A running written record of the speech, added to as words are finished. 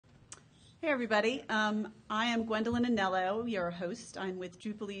Hey everybody, I am Gwendolyn Anello, your host. I'm with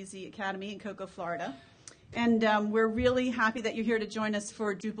DrupalEasy Academy in Cocoa, Florida. And we're really happy that you're here to join us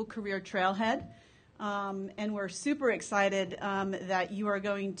for Drupal Career Trailhead. And we're super excited that you are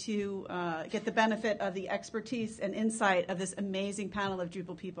going to get the benefit of the expertise and insight of this amazing panel of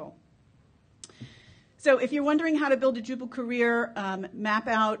Drupal people. So if you're wondering how to build a Drupal career, map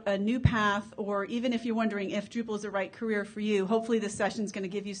out a new path, or even if you're wondering if Drupal is the right career for you, hopefully this session is going to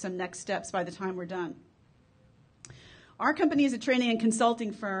give you some next steps by the time we're done. Our company is a training and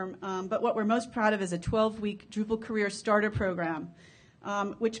consulting firm, but what we're most proud of is a 12-week Drupal Career Starter Program,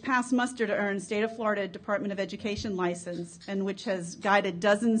 which passed muster to earn State of Florida Department of Education license, and which has guided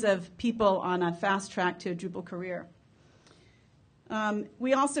dozens of people on a fast track to a Drupal career.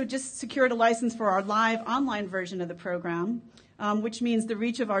 We also just secured a license for our live online version of the program, which means the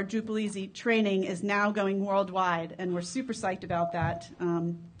reach of our DrupalEasy training is now going worldwide, and we're super psyched about that,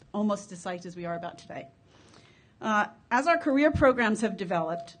 almost as psyched as we are about today. As our career programs have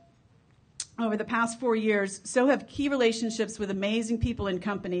developed over the past 4 years, so have key relationships with amazing people in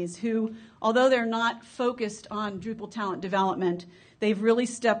companies who, although they're not focused on Drupal talent development, they've really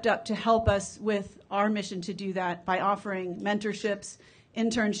stepped up to help us with our mission to do that by offering mentorships,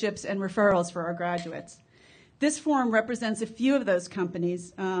 internships, and referrals for our graduates. This forum represents a few of those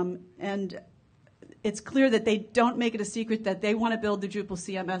companies, and it's clear that they don't make it a secret that they want to build the Drupal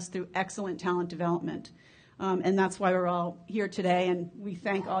CMS through excellent talent development. And that's why we're all here today, and we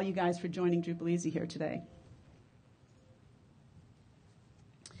thank all you guys for joining DrupalEasy here today.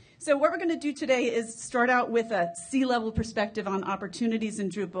 So what we're going to do today is start out with a C-level perspective on opportunities in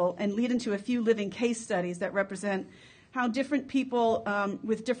Drupal and lead into a few living case studies that represent how different people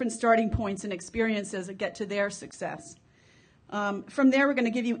with different starting points and experiences get to their success. From there, we're going to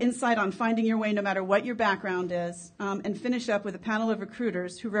give you insight on finding your way no matter what your background is, and finish up with a panel of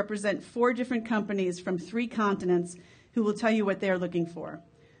recruiters who represent 4 different companies from 3 continents who will tell you what they're looking for.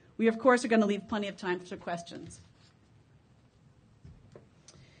 We, of course, are going to leave plenty of time for questions.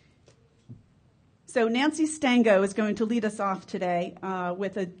 So Nancy Stango is going to lead us off today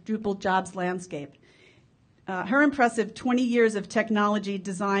with a Drupal jobs landscape. Her impressive 20 years of technology,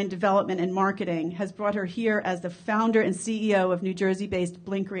 design, development, and marketing has brought her here as the founder and CEO of New Jersey-based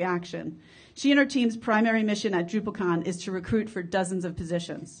Blink Reaction. She and her team's primary mission at DrupalCon is to recruit for dozens of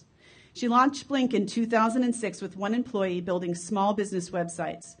positions. She launched Blink in 2006 with 1 employee building small business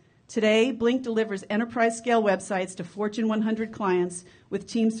websites. Today, Blink delivers enterprise-scale websites to Fortune 100 clients with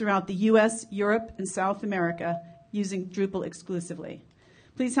teams throughout the U.S., Europe, and South America using Drupal exclusively.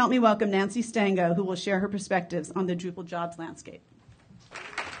 Please help me welcome Nancy Stango, who will share her perspectives on the Drupal jobs landscape.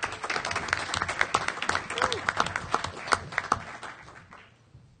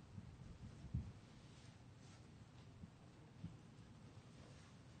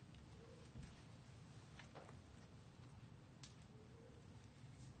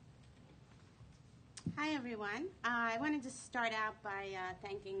 Hi, everyone. I wanted to start out by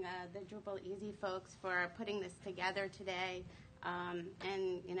thanking the DrupalEasy folks for putting this together today.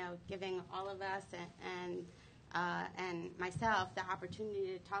 And giving all of us and myself the opportunity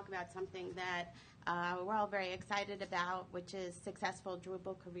to talk about something that we're all very excited about, which is successful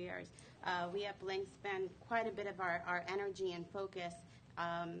Drupal careers. We at Blink spend quite a bit of our energy and focus,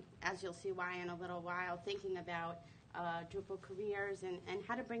 as you'll see why in a little while, thinking about Drupal careers and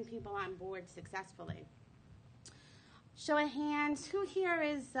how to bring people on board successfully. Show of hands, who here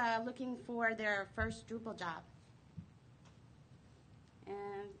is looking for their first Drupal job?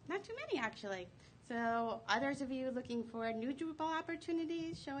 And not too many, actually. So others of you looking for new Drupal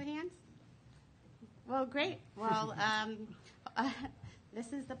opportunities? Show of hands. Well, great. Well,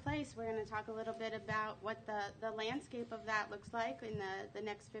 this is the place. We're going to talk a little bit about what the landscape of that looks like in the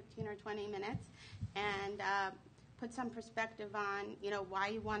next 15 or 20 minutes, and put some perspective on, why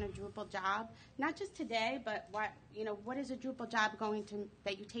you want a Drupal job. Not just today, but what is a Drupal job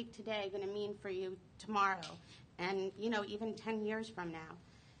that you take today going to mean for you tomorrow? And, even 10 years from now,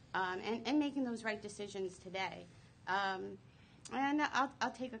 and making those right decisions today. And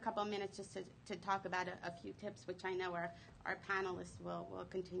I'll take a couple of minutes just to talk about a few tips, which I know our panelists will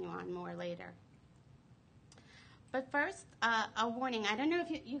continue on more later. But first, a warning. I don't know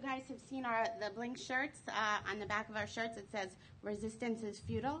if you guys have seen the Blink shirts. On the back of our shirts, it says, "Resistance is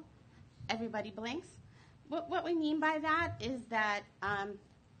futile. Everybody blinks." What we mean by that is that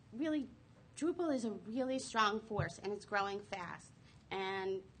really, Drupal is a really strong force, and it's growing fast.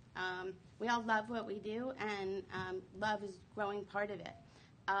 And we all love what we do, and love is a growing part of it.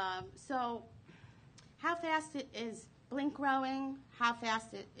 So how fast is Blink growing? How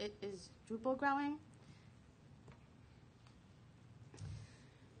fast is Drupal growing?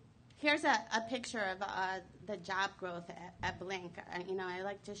 Here's a picture of the job growth at Blink. I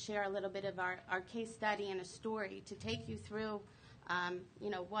like to share a little bit of our case study and a story to take you through,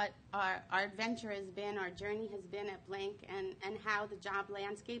 what our adventure has been, our journey has been at Blink, and how the job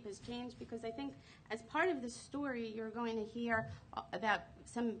landscape has changed. Because I think as part of this story, you're going to hear about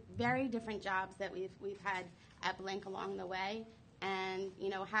some very different jobs that we've had at Blink along the way, and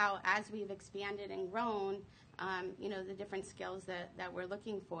how as we've expanded and grown, the different skills that we're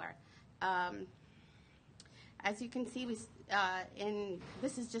looking for. As you can see,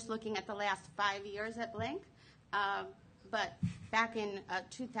 this is just looking at the last 5 years at Blink. But back in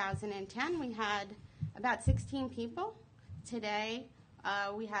 2010, we had about 16 people. Today,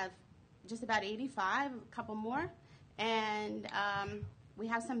 we have just about 85, a couple more. And we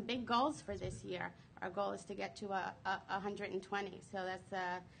have some big goals for this year. Our goal is to get to 120. So that's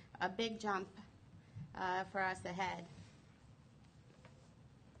a big jump for us ahead.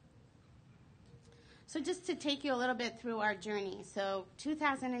 So just to take you a little bit through our journey. So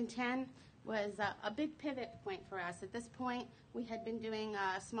 2010 was a big pivot point for us. At this point, we had been doing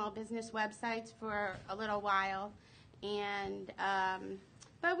small business websites for a little while, and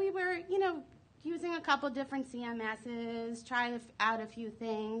but we were, using a couple different CMSs, tried out a few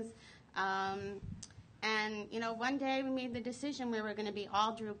things, and one day we made the decision we were going to be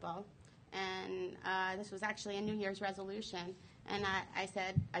all Drupal, and this was actually a New Year's resolution. And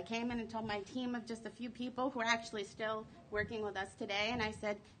I came in and told my team of just a few people who are actually still working with us today, and I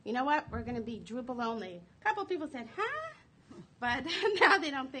said, you know what, we're going to be Drupal only. A couple of people said, huh? But now they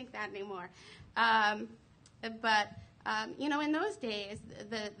don't think that anymore. In those days,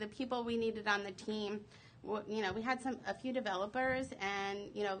 the people we needed on the team, we had a few developers, and,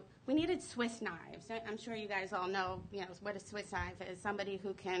 we needed Swiss knives. I'm sure you guys all know, what a Swiss knife is. Somebody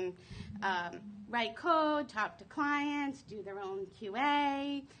who can write code, talk to clients, do their own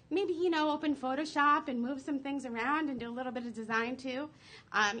QA, maybe, open Photoshop and move some things around and do a little bit of design too.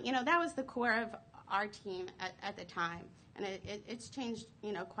 That was the core of our team at the time, and it's changed,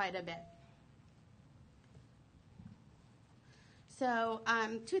 quite a bit. So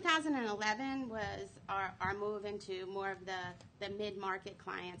 2011 was our move into more of the mid-market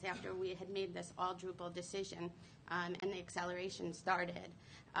clients after we had made this all Drupal decision, and the acceleration started.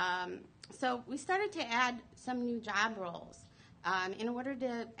 So we started to add some new job roles. In order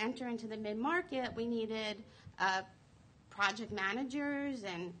to enter into the mid-market, we needed project managers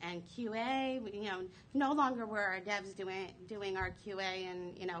and QA. No longer were our devs doing our QA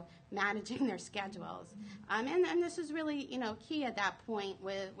and managing their schedules. And this was really key at that point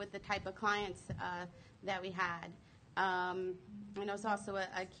with the type of clients that we had. It was also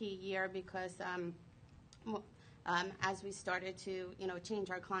a key year because as we started to change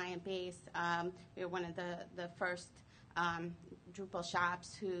our client base, we were one of the first Drupal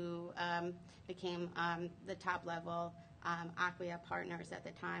shops who became the top level Acquia partners at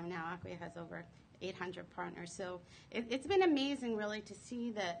the time. Now Acquia has over 800 partners. So it's been amazing really to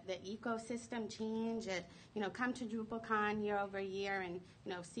see the ecosystem change. Come to DrupalCon year over year and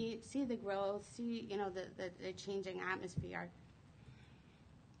see the growth, see the changing atmosphere.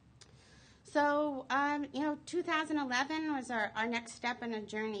 So 2011 was our next step in the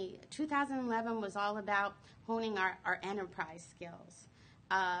journey. 2011 was all about honing our enterprise skills,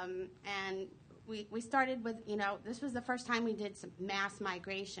 and we started with, this was the first time we did some mass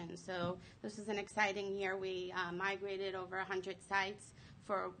migration. So this was an exciting year. We migrated over 100 sites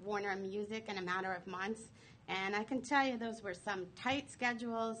for Warner Music in a matter of months. And I can tell you those were some tight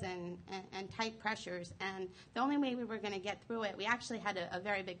schedules and tight pressures. And the only way we were going to get through it, we actually had a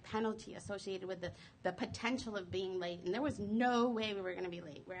very big penalty associated with the potential of being late. And there was no way we were going to be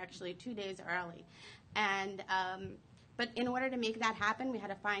late. We're actually 2 days early. And but in order to make that happen, we had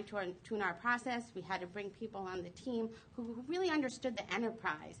to fine-tune our process. We had to bring people on the team who really understood the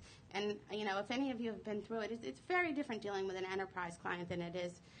enterprise. And, if any of you have been through it, it's very different dealing with an enterprise client than it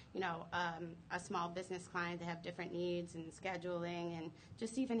is, a small business client. They have different needs and scheduling and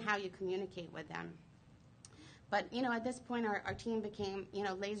just even how you communicate with them. But, at this point, our team became,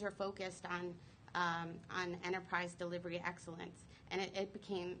 laser-focused on enterprise delivery excellence. And it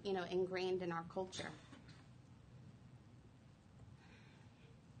became, ingrained in our culture.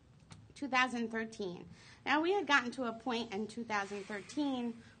 2013. Now, we had gotten to a point in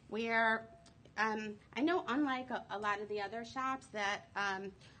 2013 where I know, unlike a lot of the other shops, that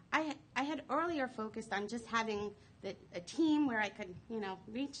I had earlier focused on just having a team where I could,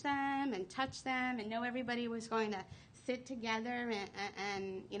 reach them and touch them and know everybody was going to sit together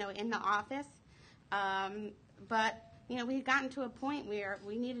and in the office. But, we had gotten to a point where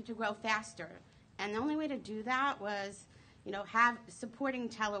we needed to grow faster. And the only way to do that was have supporting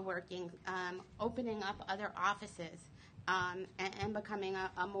teleworking, opening up other offices, and becoming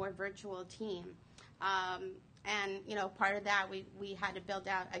a more virtual team. And part of that, we had to build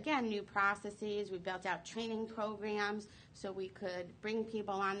out, again, new processes. We built out training programs so we could bring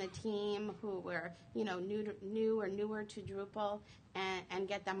people on the team who were, new or newer to Drupal and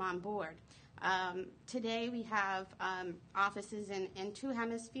get them on board. Today we have offices in 2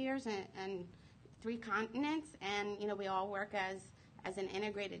 hemispheres and 3 continents, and, we all work as an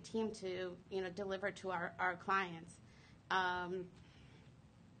integrated team to, deliver to our clients.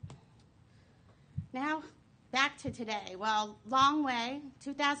 Now, back to today. Well, long way,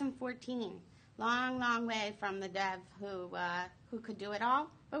 2014. Long way from the dev who could do it all.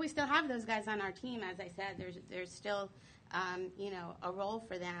 But we still have those guys on our team. As I said, there's still, a role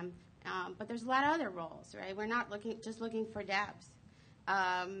for them. But there's a lot of other roles, right? We're not just looking for devs.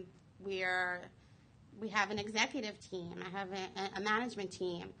 We have an executive team. I have a management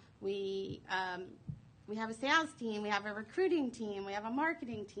team. We have a sales team. We have a recruiting team. We have a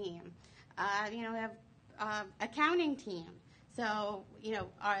marketing team. We have accounting team. So,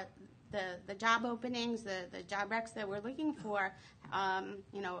 the job openings, the job recs that we're looking for,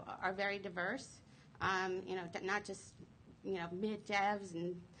 are very diverse. Not just, mid devs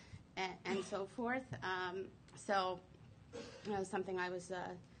and so forth. Something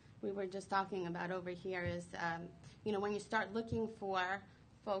we were just talking about over here is, when you start looking for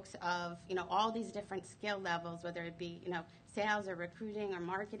folks of, all these different skill levels, whether it be, sales or recruiting or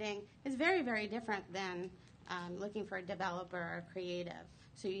marketing, is very, very different than looking for a developer or creative.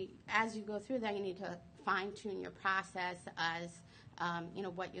 So as you go through that, you need to fine-tune your process as,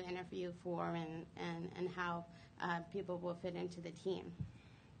 what you interview for and how people will fit into the team.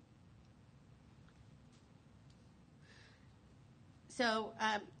 So,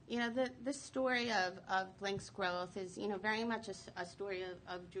 the story of Blink's growth is, very much a story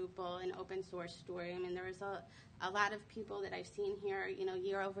of Drupal, an open source story. I mean, there is a lot of people that I've seen here,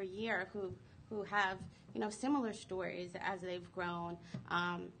 year over year who have, similar stories as they've grown.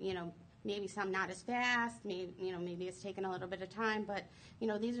 Maybe some not as fast, maybe it's taken a little bit of time, but,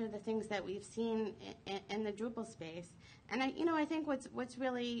 these are the things that we've seen in the Drupal space. And I think what's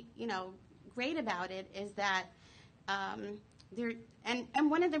really, great about it is that, and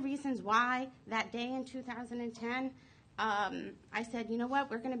one of the reasons why that day in 2010, I said, you know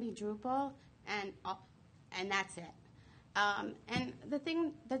what, we're going to be Drupal, and that's it. And the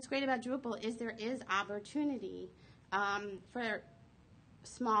thing that's great about Drupal is there is opportunity for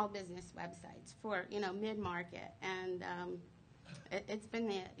small business websites, for mid-market, and it's been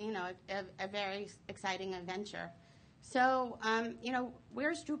a very exciting adventure. So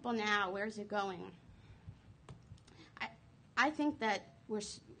where's Drupal now? Where's it going? I think that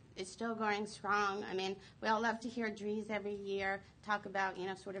it's still going strong. I mean, we all love to hear Dries every year talk about,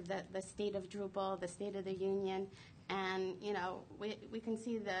 sort of the state of Drupal, the state of the union, and, we can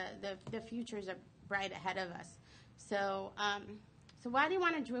see the futures are bright ahead of us. So, so why do you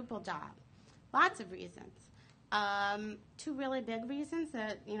want a Drupal job? Lots of reasons. 2 really big reasons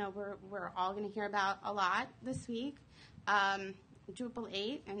that, we're all going to hear about a lot this week. Drupal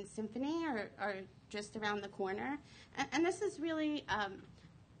 8 and Symphony are just around the corner. And this is really,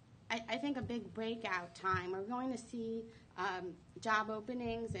 I think, a big breakout time. We're going to see job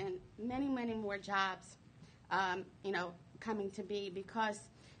openings and many, many more jobs, coming to be because,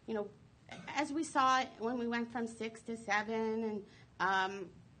 as we saw when we went from 6 to 7, and,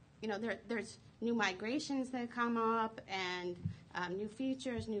 there's new migrations that come up and new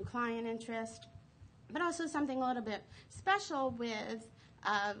features, new client interest, but also something a little bit special with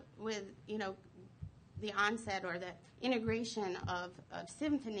the onset or the integration of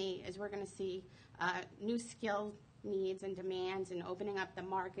Symphony is we're going to see new skill needs and demands and opening up the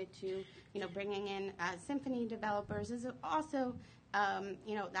market to, bringing in Symphony developers is also,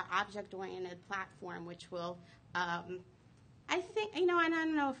 the object-oriented platform, which will, I think, and I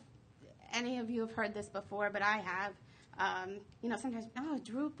don't know if any of you have heard this before, but I have. Sometimes,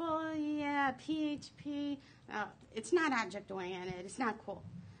 Drupal, yeah, PHP. It's not object-oriented. It's not cool.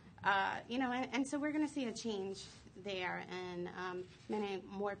 And so we're going to see a change there and many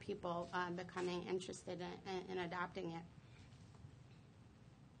more people becoming interested in adopting it.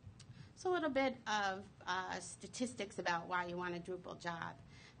 So a little bit of statistics about why you want a Drupal job.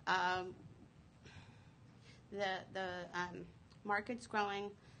 The market's growing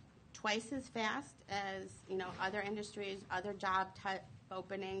twice as fast as other industries, other job type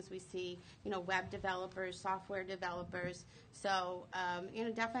openings. We see web developers, software developers. So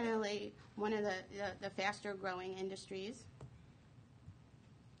definitely one of the faster growing industries.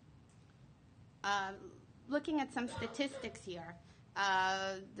 looking at some statistics here.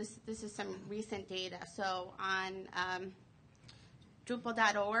 This is some recent data. So on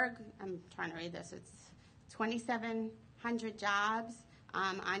Drupal.org, I'm trying to read this. It's 2,700 jobs.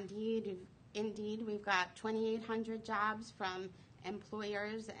 On Indeed, we've got 2,800 jobs from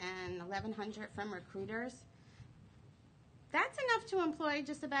employers and 1,100 from recruiters. That's enough to employ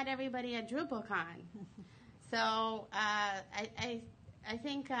just about everybody at DrupalCon. So I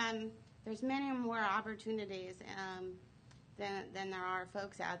think there's many more opportunities than there are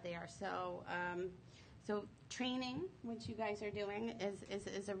folks out there. So so training, which you guys are doing,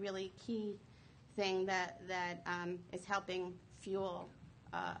 is a really key thing that is helping fuel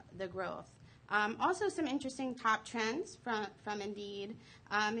the growth. Also, some interesting top trends from Indeed.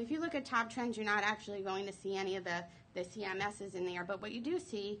 If you look at top trends, you're not actually going to see any of the CMSs in there, but what you do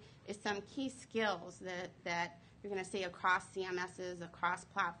see is some key skills that you're going to see across CMSs, across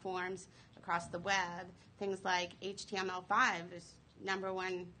platforms, across the web. Things like HTML5 is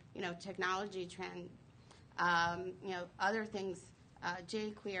 -- technology trend. Other things,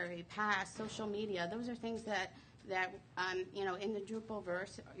 jQuery, PASS, social media. Those are things that in the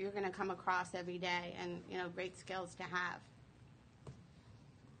Drupalverse you're going to come across every day, and great skills to have.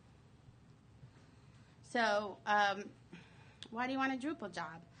 So, why do you want a Drupal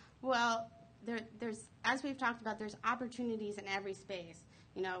job? Well, there's, as we've talked about, there's opportunities in every space.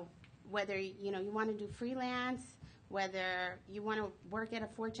 Whether you want to do freelance, whether you want to work at a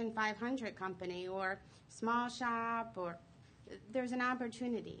Fortune 500 company or small shop, or there's an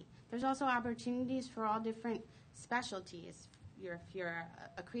opportunity. There's also opportunities for all different specialties. If you're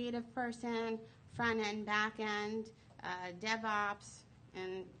a creative person, front end, back end, DevOps,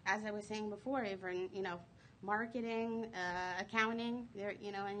 and as I was saying before, even marketing, accounting,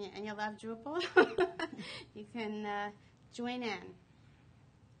 and you love Drupal, you can join in.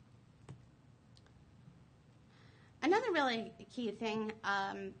 Another really key thing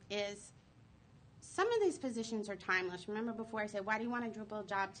is some of these positions are timeless. Remember before I said, why do you want a Drupal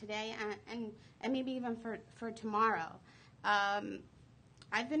job today and maybe even for tomorrow?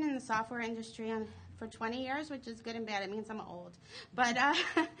 I've been in the software industry for 20 years, which is good and bad. It means I'm old. But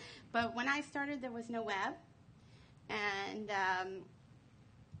when I started, there was no web. And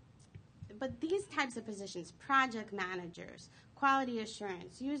but these types of positions, project managers, quality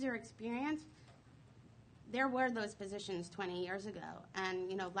assurance, user experience, there were those positions 20 years ago, and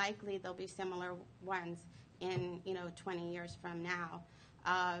likely there'll be similar ones in 20 years from now.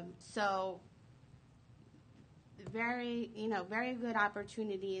 So very good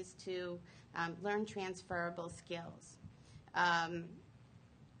opportunities to learn transferable skills.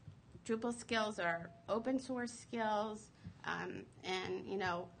 Drupal skills are open source skills, and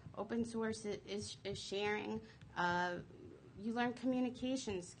open source is sharing. You learn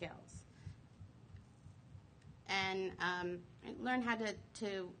communication skills, and learn how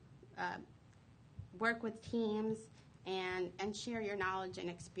to work with teams and share your knowledge and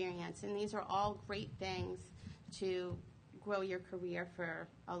experience. And these are all great things to grow your career for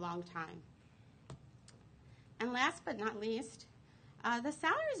a long time. And last but not least, the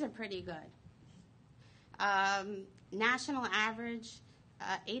salaries are pretty good. National average,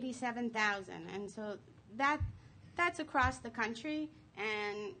 $87,000, and so that's across the country.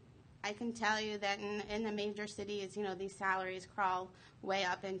 And I can tell you that in the major cities, these salaries crawl way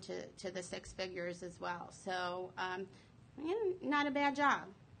up into the six figures as well. So, not a bad job.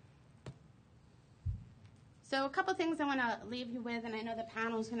 So a couple things I want to leave you with, and I know the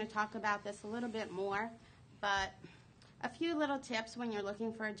panel is going to talk about this a little bit more, but a few little tips when you're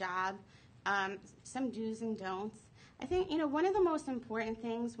looking for a job, some do's and don'ts. I think, one of the most important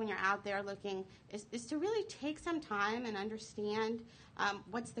things when you're out there looking is to really take some time and understand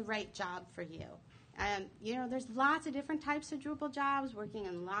what's the right job for you. There's lots of different types of Drupal jobs, working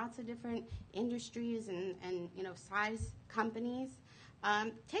in lots of different industries and size companies.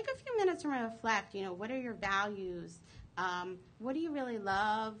 Take a few minutes and reflect, what are your values? What do you really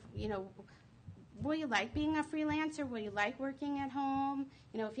love? Will you like being a freelancer? Will you like working at home?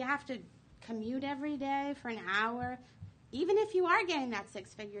 If you have to commute every day for an hour, even if you are getting that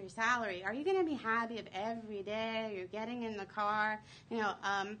six-figure salary, are you going to be happy if every day you're getting in the car?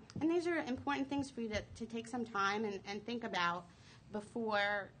 And these are important things for you to take some time and think about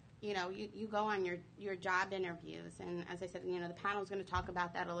before you go on your job interviews. And as I said, the panel is going to talk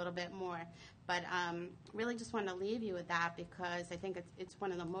about that a little bit more. But really just want to leave you with that, because I think it's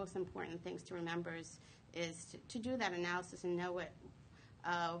one of the most important things to remember is to do that analysis and know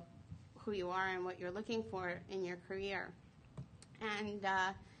who you are and what you're looking for in your career. And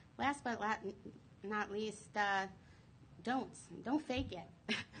last but not least, don't fake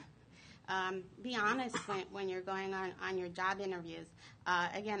it. be honest when you're going on your job interviews.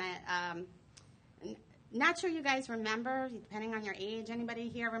 Again, not sure you guys remember, depending on your age, anybody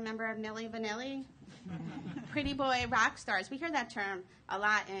here remember Milli Vanilli? Pretty boy rock stars. We hear that term a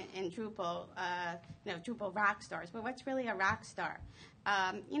lot in Drupal, Drupal rock stars. But what's really a rock star?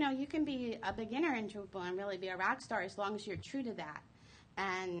 You can be a beginner in Drupal and really be a rock star as long as you're true to that.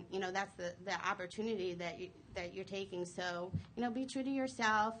 And, that's the opportunity that you're taking. So, be true to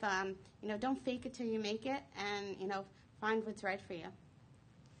yourself. Don't fake it till you make it. And, find what's right for you.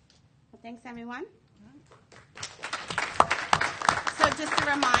 Well, thanks, everyone. So just a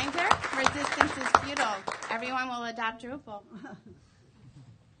reminder, resistance is futile. Everyone will adopt Drupal.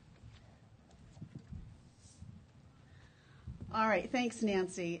 All right, thanks,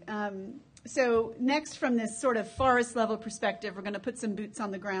 Nancy. So next, from this sort of forest level perspective, we're going to put some boots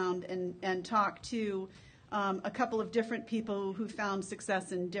on the ground and talk to a couple of different people who found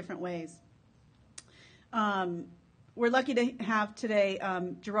success in different ways. We're lucky to have today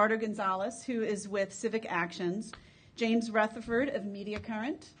Gerardo Gonzalez, who is with Civic Actions, James Rutherford of Media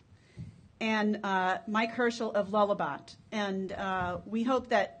Current, and Mike Herschel of Lullabot. And we hope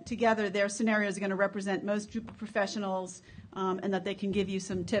that together their scenarios are going to represent most Drupal professionals, and that they can give you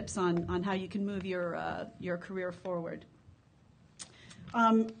some tips on how you can move your career forward.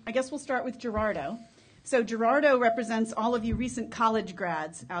 I guess we'll start with Gerardo. So Gerardo represents all of you recent college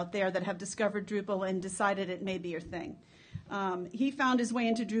grads out there that have discovered Drupal and decided it may be your thing. He found his way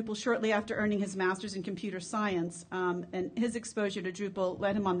into Drupal shortly after earning his master's in computer science, and his exposure to Drupal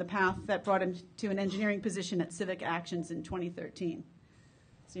led him on the path that brought him to an engineering position at Civic Actions in 2013.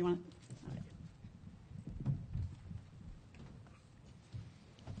 So you want to...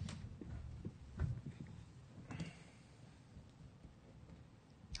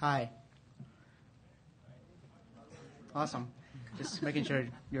 Hi. Awesome. Just making sure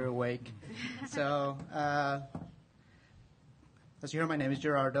you're awake. So, as you heard, my name is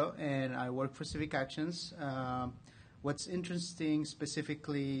Gerardo, and I work for Civic Actions. What's interesting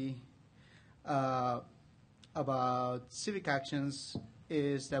specifically about Civic Actions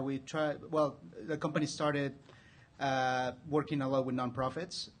is that the company started working a lot with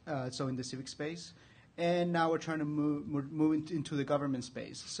nonprofits, so in the civic space. And now we're trying to move into the government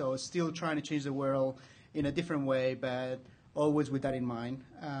space. So still trying to change the world in a different way, but always with that in mind.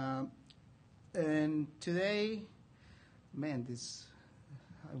 And today, man,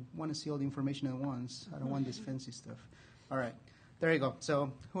 I want to see all the information at once. I don't want this fancy stuff. All right, there you go.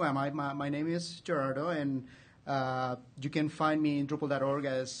 So who am I? My name is Gerardo, and you can find me in Drupal.org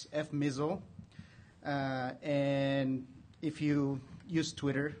as fmizzle. And if you use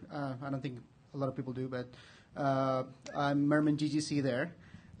Twitter, I don't think a lot of people do, but I'm Merman GGC there.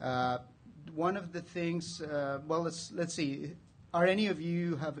 One of the things, let's see. Have any of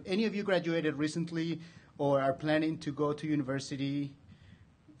you graduated recently or are planning to go to university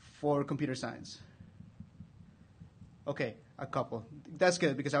for computer science? Okay, a couple. That's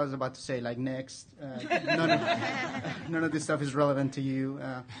good, because I was about to say, next. None of this stuff is relevant to you.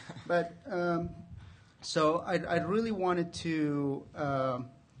 So I really wanted to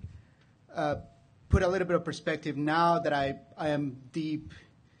put a little bit of perspective now that I am deep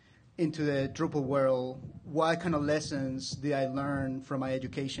into the Drupal world. What kind of lessons did I learn from my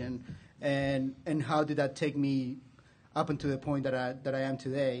education, and how did that take me up until the point that I am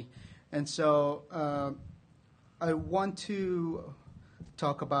today? And so I want to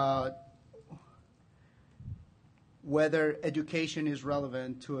talk about whether education is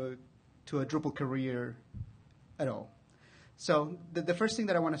relevant to a Drupal career at all. So the first thing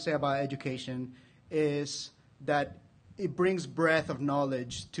that I want to say about education is that it brings breadth of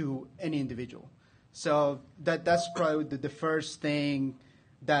knowledge to any individual. So that's probably the first thing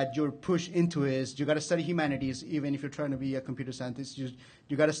that you're pushed into is you got to study humanities, even if you're trying to be a computer scientist.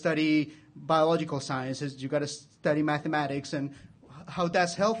 You got to study biological sciences. You got to study mathematics. And how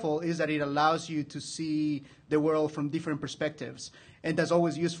that's helpful is that it allows you to see the world from different perspectives. And that's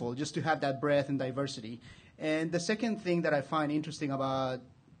always useful, just to have that breadth and diversity. And the second thing that I find interesting about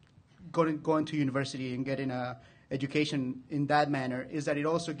going to university and getting an education in that manner is that it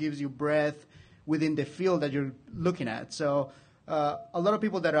also gives you breadth within the field that you're looking at. So a lot of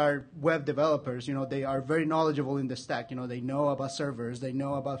people that are web developers, they are very knowledgeable in the stack. They know about servers, they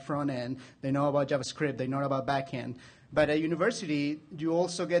know about front end, they know about JavaScript, they know about back end. But at university, you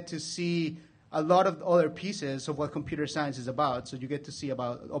also get to see a lot of other pieces of what computer science is about. So you get to see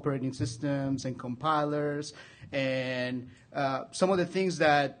about operating systems and compilers and some of the things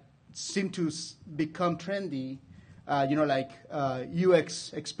that seem to become trendy, like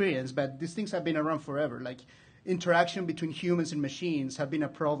UX experience. But these things have been around forever. Like interaction between humans and machines have been a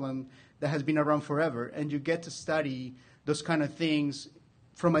problem that has been around forever, and you get to study those kind of things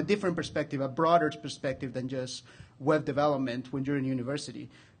from a different perspective, a broader perspective than just web development when you're in university.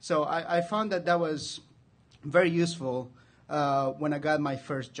 So I found that was very useful when I got my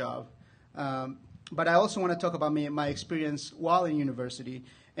first job. But I also want to talk about my experience while in university.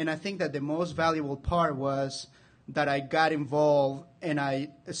 And I think that the most valuable part was that I got involved and I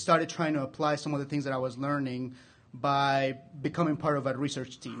started trying to apply some of the things that I was learning by becoming part of a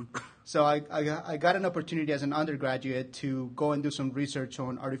research team. So I got an opportunity as an undergraduate to go and do some research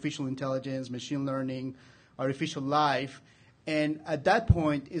on artificial intelligence, machine learning, artificial life. And at that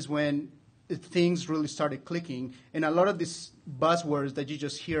point is when things really started clicking. And a lot of these buzzwords that you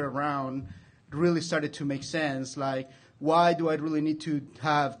just hear around really started to make sense, like, why do I really need to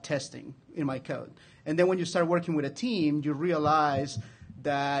have testing in my code? And then when you start working with a team, you realize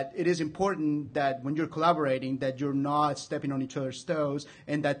that it is important that when you're collaborating, that you're not stepping on each other's toes,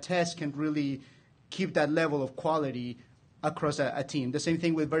 and that tests can really keep that level of quality across a team. The same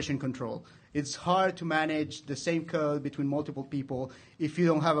thing with version control. It's hard to manage the same code between multiple people if you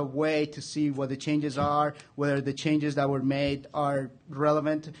don't have a way to see what the changes are, whether the changes that were made are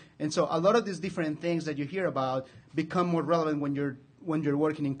relevant. And so a lot of these different things that you hear about become more relevant when you're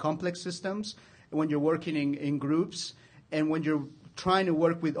working in complex systems, when you're working in groups, and when you're trying to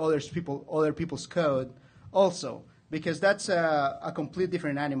work with other people's code also, because that's a complete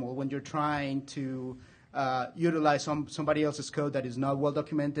different animal when you're trying to utilize somebody else's code that is not well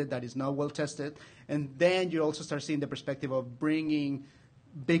documented, that is not well tested, and then you also start seeing the perspective of bringing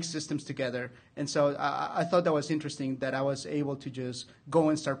big systems together. And so I thought that was interesting that I was able to just go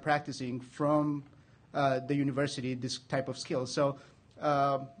and start practicing from the university this type of skills. So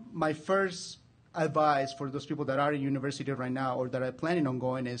my first advice for those people that are in university right now or that are planning on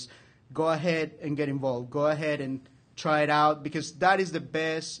going is go ahead and get involved. Go ahead and try it out, because that is the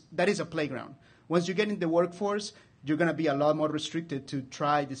best. That is a playground. Once you get in the workforce, you're going to be a lot more restricted to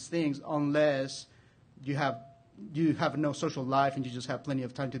try these things unless you have no social life and you just have plenty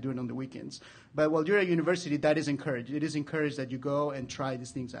of time to do it on the weekends. But while you're at university, that is encouraged. It is encouraged that you go and try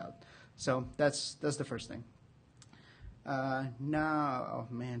these things out. So that's the first thing. Now, oh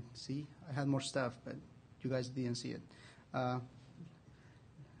man, see, I had more stuff, but you guys didn't see it. You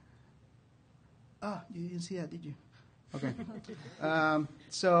didn't see that, did you? Okay.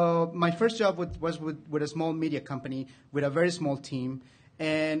 So my first job was with a small media company with a very small team.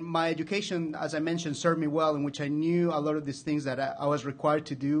 And my education, as I mentioned, served me well, in which I knew a lot of these things that I was required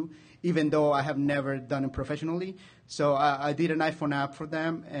to do, even though I have never done it professionally. So I did an iPhone app for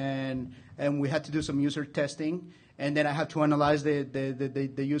them, and we had to do some user testing. And then I had to analyze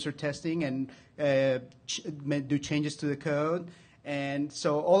the user testing and do changes to the code. And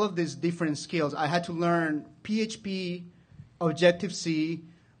so all of these different skills, I had to learn PHP, Objective-C,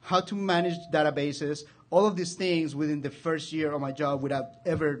 how to manage databases, all of these things within the first year of my job without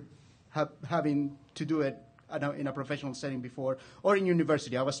ever having to do it in a professional setting before, or in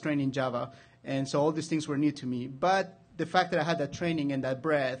university. I was trained in Java, and so all these things were new to me. But the fact that I had that training and that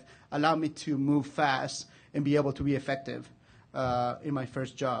breadth allowed me to move fast and be able to be effective in my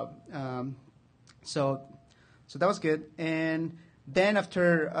first job. So that was good. And then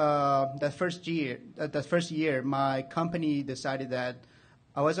after that first year, my company decided that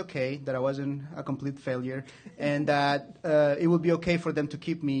I was okay, that I wasn't a complete failure, and that it would be okay for them to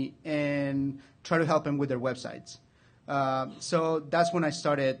keep me and try to help them with their websites. So that's when I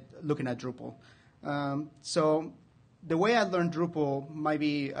started looking at Drupal. So the way I learned Drupal might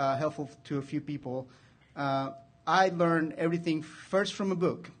be helpful to a few people. I learned everything first from a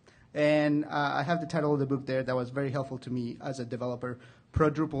book. And I have the title of the book there that was very helpful to me as a developer,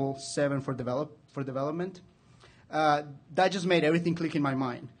 Pro Drupal 7 for Development. That just made everything click in my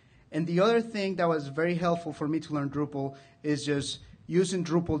mind. And the other thing that was very helpful for me to learn Drupal is just using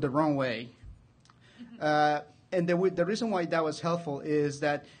Drupal the wrong way. And the reason why that was helpful is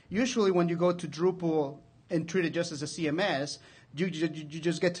that usually when you go to Drupal and treat it just as a CMS, you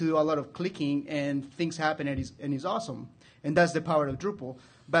just get to do a lot of clicking and things happen and it's awesome. And that's the power of Drupal.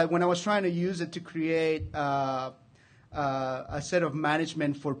 But when I was trying to use it to create a set of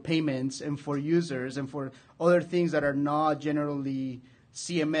management for payments and for users and for other things that are not generally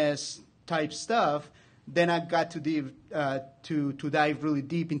CMS type stuff, then I got to dive really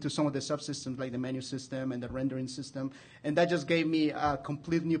deep into some of the subsystems like the menu system and the rendering system. And that just gave me a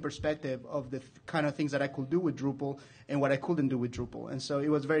complete new perspective of the kind of things that I could do with Drupal and what I couldn't do with Drupal. And so it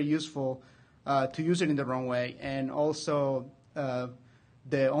was very useful to use it in the wrong way. And also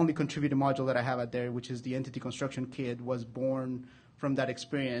the only contributor module that I have out there, which is the Entity Construction Kit, was born from that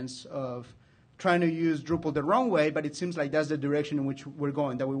experience of trying to use Drupal the wrong way, but it seems like that's the direction in which we're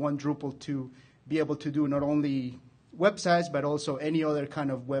going, that we want Drupal to be able to do not only websites, but also any other kind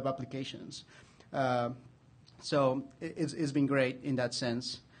of web applications. So it's been great in that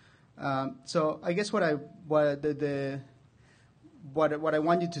sense. So I guess what I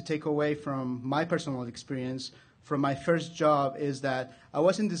want you to take away from my personal experience from my first job is that I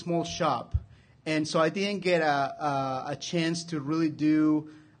was in this small shop, and so I didn't get a chance to really do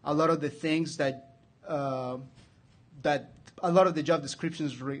a lot of the things that that a lot of the job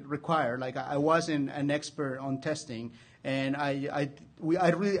descriptions require. Like I wasn't an expert on testing, and I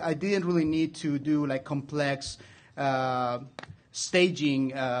didn't really need to do like complex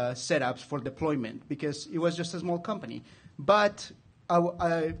staging setups for deployment because it was just a small company. But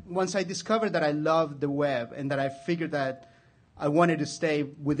once I discovered that I loved the web and that I figured that I wanted to stay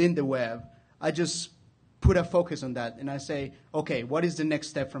within the web, I just put a focus on that, and I say, okay, what is the next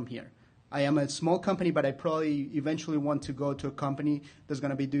step from here? I am a small company, but I probably eventually want to go to a company that's going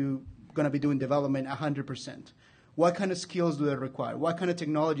to be doing development 100%. What kind of skills do they require? What kind of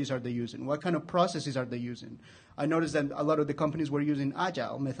technologies are they using? What kind of processes are they using? I noticed that a lot of the companies were using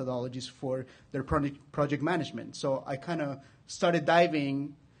agile methodologies for their project management. So I kind of started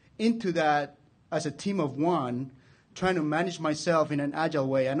diving into that as a team of one, trying to manage myself in an agile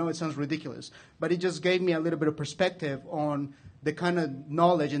way. I know it sounds ridiculous, but it just gave me a little bit of perspective on the kind of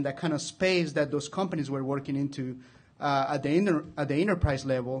knowledge and that kind of space that those companies were working into at the enterprise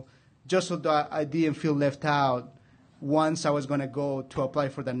level, just so that I didn't feel left out once I was going to go to apply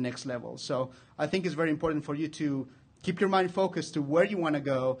for the next level. So I think it's very important for you to keep your mind focused to where you want to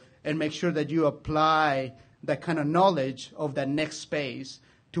go and make sure that you apply that kind of knowledge of that next space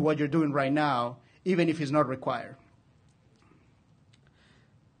to what you're doing right now, even if it's not required.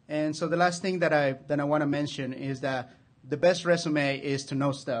 And so the last thing that I want to mention is that the best resume is to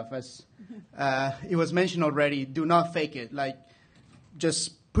know stuff. As it was mentioned already, do not fake it. Like,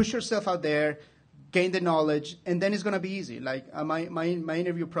 just push yourself out there, gain the knowledge, and then it's going to be easy. Like my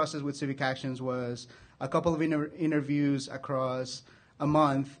interview process with Civic Actions was a couple of interviews across a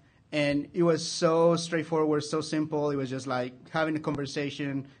month, and it was so straightforward, so simple. It was just like having a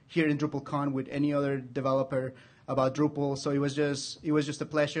conversation here in DrupalCon with any other developer about Drupal. So it was just a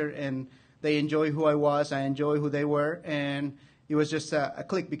pleasure, and they enjoy who I was, I enjoy who they were, and it was just a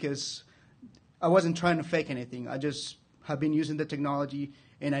click because I wasn't trying to fake anything. I just have been using the technology,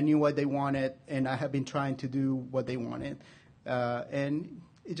 and I knew what they wanted, and I have been trying to do what they wanted, and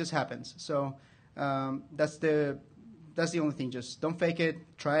it just happens. So that's the only thing. Just don't fake it.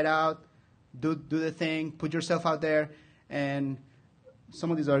 Try it out. Do the thing. Put yourself out there. And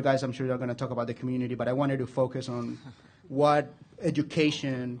some of these other guys, I'm sure, are going to talk about the community, but I wanted to focus on what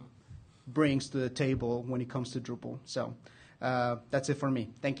education brings to the table when it comes to Drupal. So that's it for me.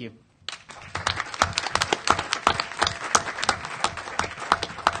 Thank you.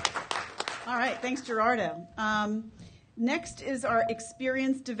 All right, thanks, Gerardo. Next is our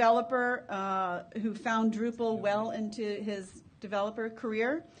experienced developer who found Drupal well into his developer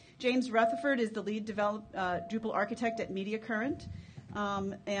career. James Rutherford is the lead Drupal architect at MediaCurrent,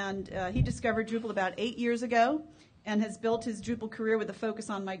 and he discovered Drupal about 8 years ago and has built his Drupal career with a focus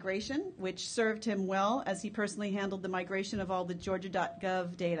on migration, which served him well as he personally handled the migration of all the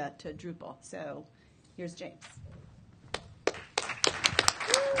Georgia.gov data to Drupal. So here's James.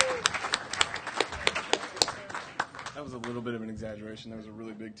 That was a little bit of an exaggeration. There was a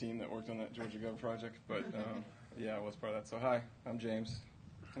really big team that worked on that Georgia Gov project, but yeah, I was part of that. So hi, I'm James.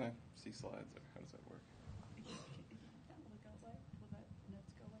 Can I see slides, or how does that work?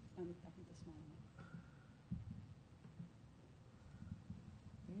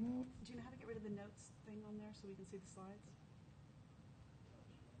 No. Do you know how to get rid of the notes thing on there so we can see the slides?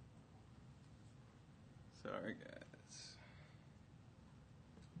 Sorry, guys.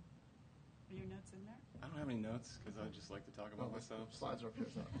 Are your notes in there? I don't have any notes because I just like to talk about myself. Slides are up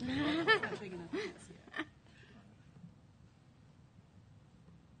here. So. Not big enough. Yes, yeah.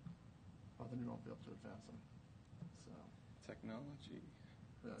 Oh, then you won't be able to advance them. So. Technology.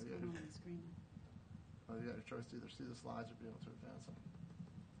 Yeah, What's going on the screen? Oh, you got your choice to either see the slides or be able to advance them.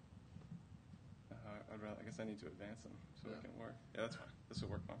 I guess I need to advance them so it can work. Yeah, that's fine. This will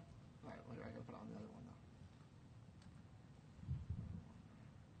work fine. All right, well, here, I got to put on the other one now.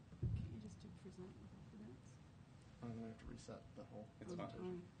 Can't you just do present without the notes? I'm going to have to reset the whole It's fine.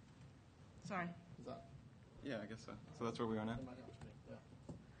 presentation. Sorry. Is that? Yeah, I guess so. So that's where we are now. It might have to be, yeah.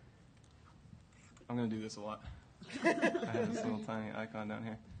 I'm going to do this a lot. I have this little tiny icon down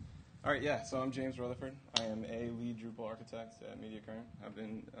here. All right, yeah, so I'm James Rutherford. I am a lead Drupal architect at MediaCurrent. I've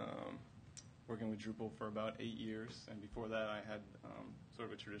been working with Drupal for about 8 years, and before that I had sort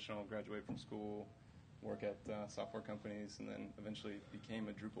of a traditional graduate from school, work at software companies, and then eventually became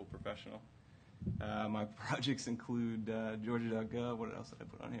a Drupal professional. My projects include Georgia.gov. What else did I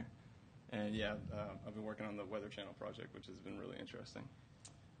put on here? And yeah, I've been working on the Weather Channel project, which has been really interesting.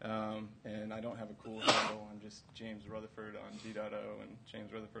 And I don't have a cool handle. I'm just James Rutherford on D.O and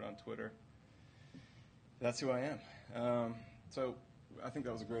James Rutherford on Twitter. That's who I am. So I think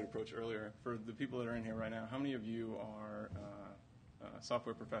that was a great approach earlier. For the people that are in here right now, how many of you are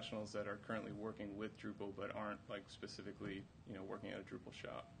software professionals that are currently working with Drupal but aren't like specifically, working at a Drupal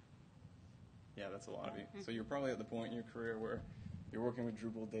shop? Yeah, that's a lot of you. So you're probably at the point in your career where you're working with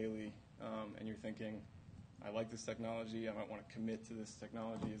Drupal daily, and you're thinking, I like this technology, I might want to commit to this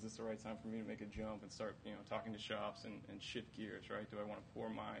technology. Is this the right time for me to make a jump and start talking to shops and shift gears, right? Do I want to pour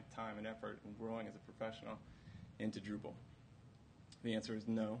my time and effort in growing as a professional into Drupal? The answer is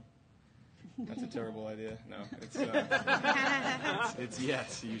no. That's a terrible idea. No, it's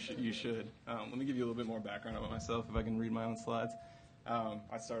yes, you should. Let me give you a little bit more background about myself if I can read my own slides.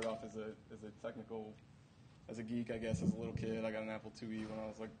 I started off as a geek, I guess, as a little kid. I got an Apple IIe when I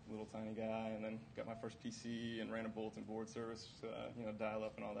was like a little tiny guy, and then got my first PC and ran a bulletin board service,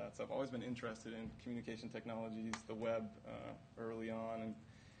 dial-up and all that. So I've always been interested in communication technologies, the web early on, and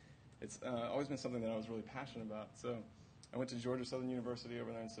it's always been something that I was really passionate about. So I went to Georgia Southern University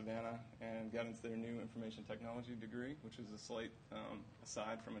over there in Savannah and got into their new information technology degree, which is a slight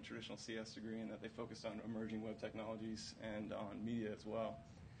aside from a traditional CS degree in that they focused on emerging web technologies and on media as well.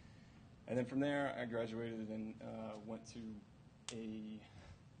 And then from there, I graduated and went to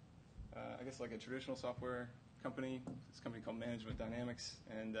I guess like a traditional software company. It's a company called Management Dynamics,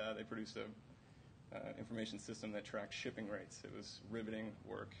 and they produced a information system that tracked shipping rates. It was riveting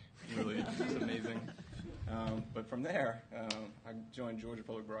work, really, it was amazing. But from there, I joined Georgia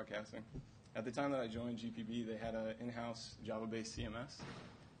Public Broadcasting. At the time that I joined GPB, they had an in-house Java-based CMS,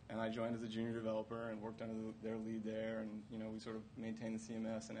 and I joined as a junior developer and worked under their lead there, and we sort of maintained the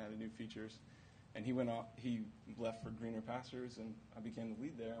CMS and added new features. And he left for greener pastures, and I became the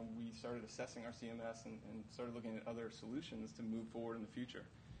lead there, and we started assessing our CMS and started looking at other solutions to move forward in the future.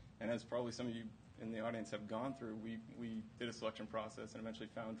 And as probably some of you in the audience have gone through, we did a selection process and eventually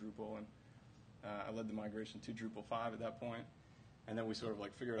found Drupal, and I led the migration to Drupal 5 at that point. And then we sort of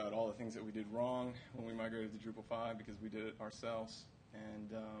like figured out all the things that we did wrong when we migrated to Drupal 5 because we did it ourselves.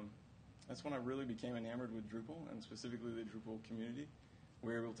 And that's when I really became enamored with Drupal, and specifically the Drupal community.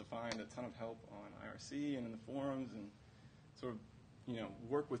 We were able to find a ton of help on IRC and in the forums, and sort of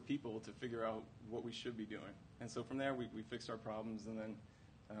work with people to figure out what we should be doing. And so from there, we fixed our problems, and then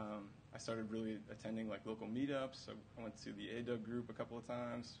I started really attending like local meetups. So I went to the ADUG group a couple of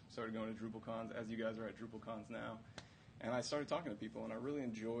times, started going to DrupalCons, as you guys are at DrupalCons now. And I started talking to people, and I really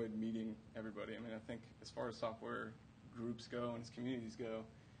enjoyed meeting everybody. I mean, I think as far as software groups go and as communities go,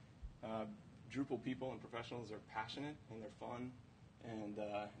 Drupal people and professionals are passionate and they're fun. And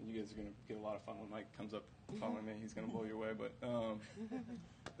you guys are going to get a lot of fun when Mike comes up following me. He's going to blow you away. But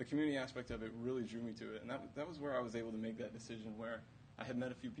the community aspect of it really drew me to it. And that was where I was able to make that decision, where I had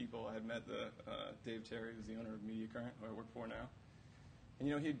met a few people. I had met Dave Terry, who's the owner of Media Current, who I work for now. And,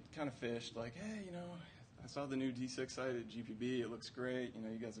 he'd kind of fished, like, hey, I saw the new D6 site at GPB. It looks great.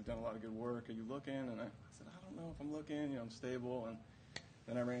 You guys have done a lot of good work. Are you looking? And I said, I don't know if I'm looking. I'm stable. And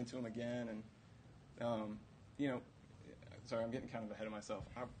then I ran into him again. And, sorry, I'm getting kind of ahead of myself.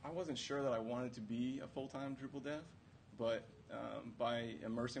 I wasn't sure that I wanted to be a full-time Drupal dev, but by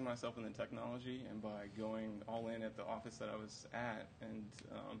immersing myself in the technology and by going all in at the office that I was at and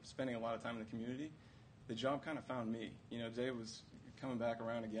spending a lot of time in the community, the job kind of found me. Dave was coming back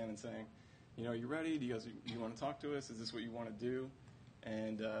around again and saying, are you ready? Do you want to talk to us? Is this what you want to do?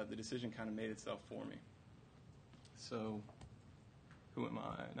 And the decision kind of made itself for me. So who am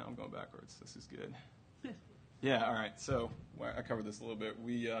I? Now I'm going backwards. This is good. Yeah, all right. So I covered this a little bit.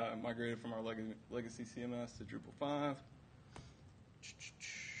 We migrated from our legacy CMS to Drupal 5.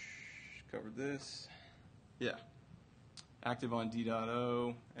 Covered this. Yeah. Active on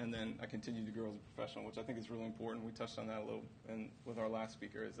D.O, and then I continued to grow as a professional, which I think is really important. We touched on that a little with our last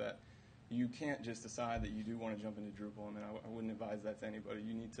speaker, is that you can't just decide that you do want to jump into Drupal. I mean, I wouldn't advise that to anybody.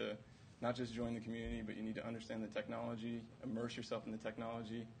 You need to not just join the community, but you need to understand the technology, immerse yourself in the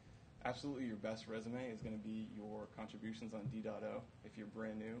technology. Absolutely, your best resume is going to be your contributions on D.O if you're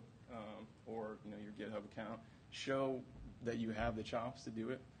brand new, or your GitHub account. Show that you have the chops to do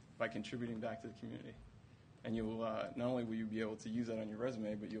it by contributing back to the community. And you will not only will you be able to use that on your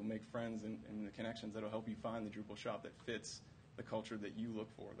resume, but you'll make friends and the connections that will help you find the Drupal shop that fits the culture that you look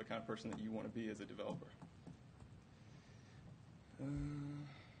for, the kind of person that you want to be as a developer. Is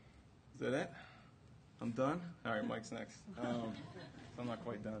that it? I'm done? All right, Mike's next. I'm not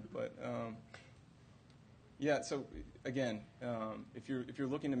quite done, but yeah. So again, if you're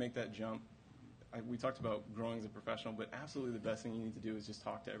looking to make that jump, we talked about growing as a professional, but absolutely the best thing you need to do is just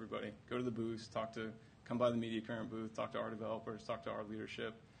talk to everybody. Go to the booths, come by the Media Current booth, talk to our developers, talk to our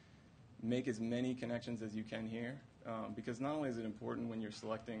leadership. Make as many connections as you can here, because not only is it important when you're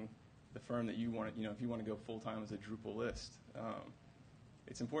selecting the firm that you want to, if you want to go full-time as a Drupalist,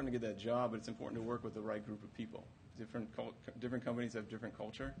 it's important to get that job, but it's important to work with the right group of people. Different companies have different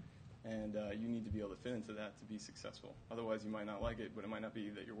culture, and you need to be able to fit into that to be successful. Otherwise, you might not like it, but it might not be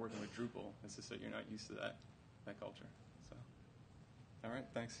that you're working with Drupal. It's just that you're not used to that culture. So, all right,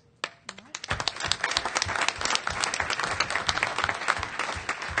 thanks.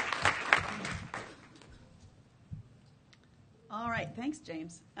 All right, thanks,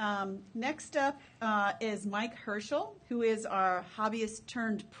 James. Next up is Mike Herschel, who is our hobbyist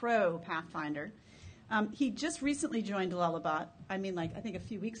turned pro Pathfinder. He just recently joined Lullabot. I think a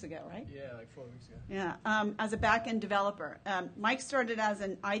few weeks ago, right? Yeah, like 4 weeks ago. Yeah, as a back-end developer. Mike started as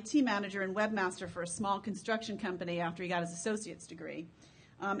an IT manager and webmaster for a small construction company after he got his associate's degree.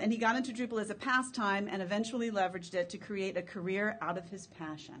 And he got into Drupal as a pastime and eventually leveraged it to create a career out of his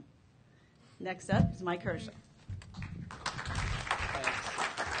passion. Next up is Mike Herschel.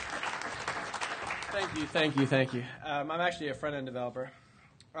 Thank you. I'm actually a front-end developer.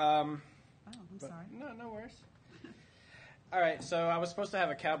 I'm sorry. No worries. All right, so I was supposed to have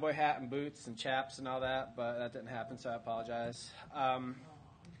a cowboy hat and boots and chaps and all that, but that didn't happen, so I apologize.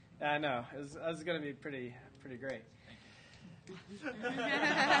 I know it was going to be pretty great. Kind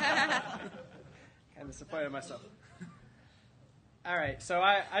of disappointed in myself. All right, so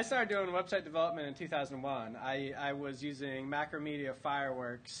I started doing website development in 2001. I was using Macromedia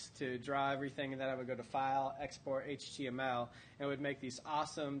Fireworks to draw everything, and then I would go to File, Export HTML, and would make these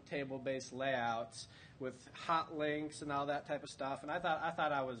awesome table-based layouts with hot links and all that type of stuff. And I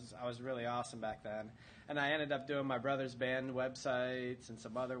thought I was really awesome back then. And I ended up doing my brother's band websites and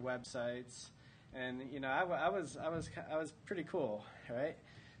some other websites, and I was pretty cool, right?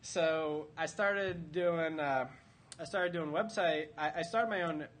 So I started doing website. I started my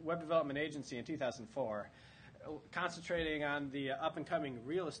own web development agency in 2004, concentrating on the up-and-coming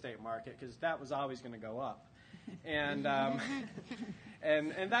real estate market because that was always going to go up, and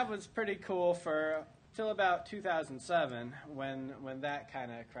and that was pretty cool till about 2007 when that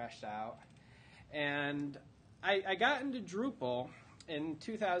kind of crashed out, and I got into Drupal in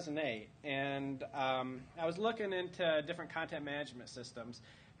 2008, and I was looking into different content management systems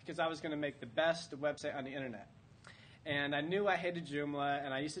because I was going to make the best website on the internet. And I knew I hated Joomla,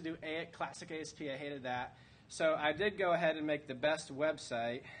 and I used to do classic ASP. I hated that. So I did go ahead and make the best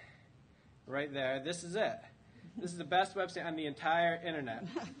website right there. This is it. This is the best website on the entire internet.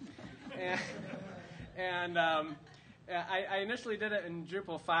 and I initially did it in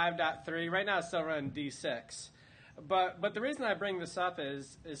Drupal 5.3. Right now it's still running D6. But the reason I bring this up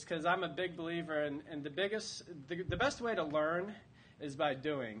is because I'm a big believer in the best way to learn is by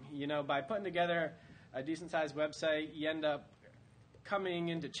doing. By putting together a decent-sized website, you end up coming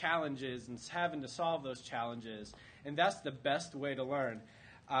into challenges and having to solve those challenges, and that's the best way to learn.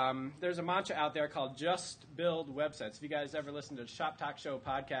 There's a mantra out there called Just Build Websites. If you guys ever listen to the Shop Talk Show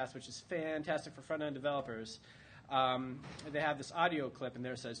podcast, which is fantastic for front-end developers, they have this audio clip in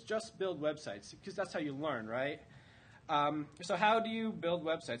there that says, just build websites, because that's how you learn, right? So how do you build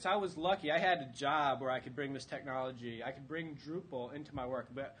websites? I was lucky. I had a job where I could bring this technology. I could bring Drupal into my work,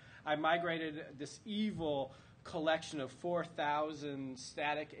 but I migrated this evil collection of 4,000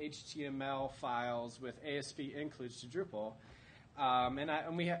 static HTML files with ASP includes to Drupal. And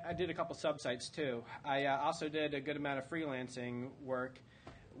I did a couple subsites too. I also did a good amount of freelancing work,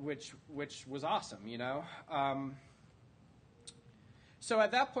 which was awesome, So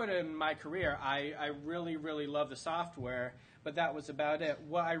at that point in my career, I really, really loved the software, but that was about it.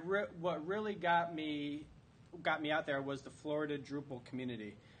 What really got me out there was the Florida Drupal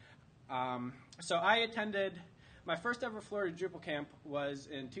community. So I attended my first ever Florida Drupal camp was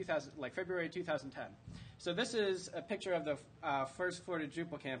in February 2010. So this is a picture of the first Florida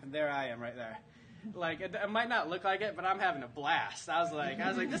Drupal camp, and there I am right there. It might not look like it, but I'm having a blast. I was like,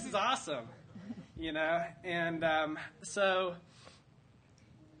 this is awesome,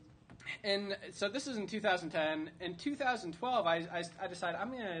 And so this is in 2010. In 2012, I decided I'm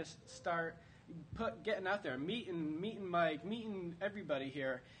going to start getting out there, meeting Mike, meeting everybody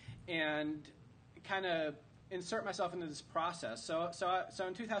here, and kind of insert myself into this process. So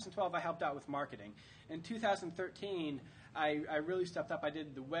in 2012, I helped out with marketing. In 2013, I really stepped up. I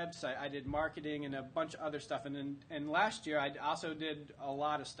did the website, I did marketing and a bunch of other stuff. And last year I also did a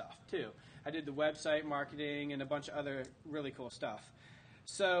lot of stuff too. I did the website, marketing, and a bunch of other really cool stuff.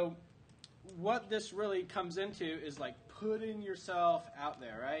 So what this really comes into is like putting yourself out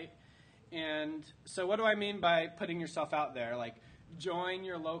there, right? And so what do I mean by putting yourself out there? Like, join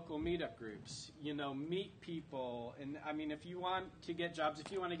your local meetup groups, meet people. And I mean, if you want to get jobs,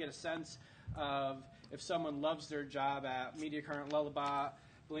 if you want to get a sense of if someone loves their job at Media Current, Lullabot,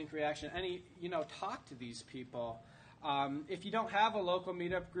 Blink Reaction, talk to these people. If you don't have a local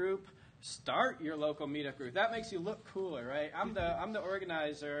meetup group, start your local meetup group. That makes you look cooler, right? I'm the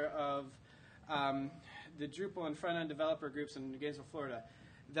organizer of the Drupal and front-end developer groups in Gainesville, Florida.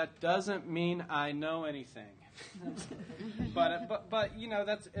 That doesn't mean I know anything. but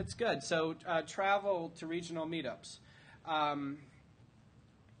it's good. So travel to regional meetups.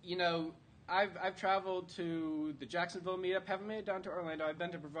 I've traveled to the Jacksonville meetup. Haven't made it down to Orlando. I've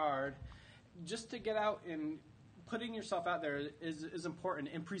been to Brevard. Just to get out and putting yourself out there is important.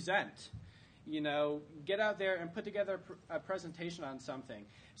 And present. Get out there and put together a presentation on something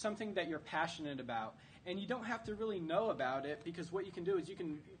that you're passionate about. And you don't have to really know about it, because what you can do is you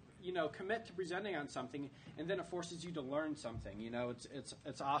can commit to presenting on something, and then it forces you to learn something.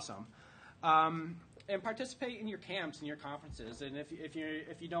 It's awesome. And participate in your camps and your conferences. And if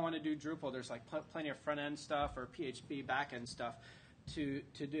you don't want to do Drupal, there's like plenty of front end stuff or PHP back end stuff to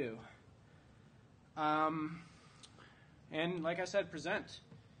do. And like I said, present.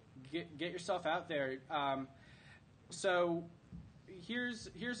 Get yourself out there. So here's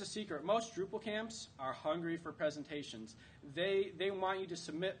a secret. Most Drupal camps are hungry for presentations. They want you to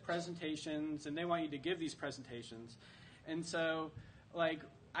submit presentations, and they want you to give these presentations. And so, like,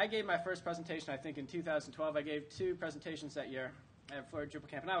 I gave my first presentation, I think, in 2012. I gave 2 presentations that year at Florida Drupal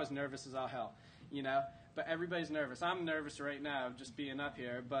Camp, and I was nervous as all hell, But everybody's nervous. I'm nervous right now just being up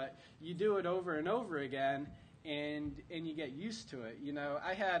here. But you do it over and over again, and you get used to it.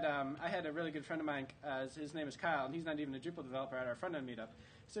 I had a really good friend of mine. His name is Kyle, and he's not even a Drupal developer at our front end meetup.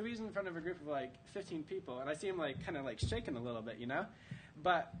 So he's in front of a group of like 15 people, and I see him like kind of like shaking a little bit,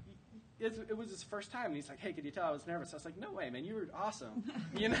 But it was his first time, and he's like, "Hey, could you tell I was nervous?" I was like, "No way, man, you were awesome."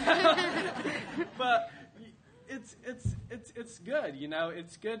 But it's good,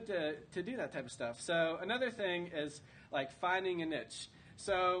 It's good to do that type of stuff. So another thing is like finding a niche.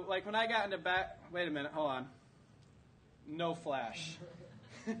 So like when I got into wait a minute, hold on. No Flash.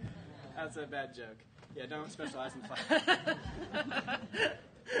 That's a bad joke. Yeah, don't specialize in Flash.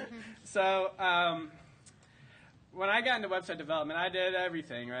 So when I got into website development, I did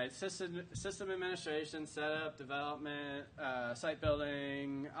everything, right? System administration, setup, development, site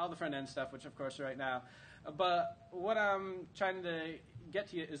building, all the front end stuff, which of course right now. But what I'm trying to get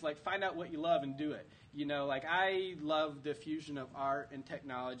to you is like find out what you love and do it. Like I love the fusion of art and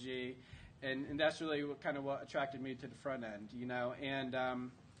technology. And that's really what attracted me to the front end,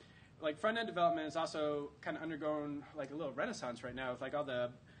 And like front end development is also kind of undergoing like a little renaissance right now with like all the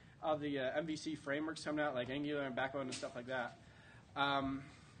MVC frameworks coming out, like Angular and Backbone and stuff like that.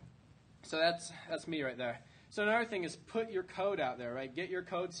 So that's me right there. So another thing is put your code out there, right? Get your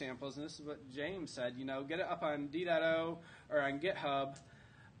code samples, and this is what James said. Get it up on D.O or on GitHub.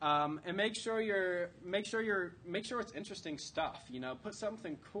 And make sure it's interesting stuff. Put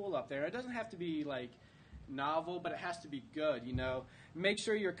something cool up there. It doesn't have to be like novel, but it has to be good. Make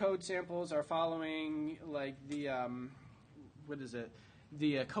sure your code samples are following like the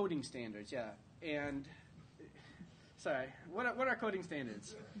the coding standards. Yeah. And sorry, what are coding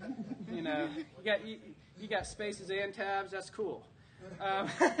standards? You got spaces and tabs. That's cool.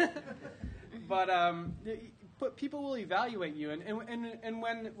 But people will evaluate you, and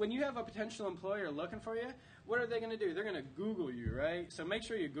when you have a potential employer looking for you, what are they going to do? They're going to Google you, right? So make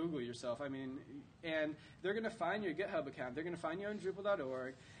sure you Google yourself. And they're going to find your GitHub account. They're going to find you on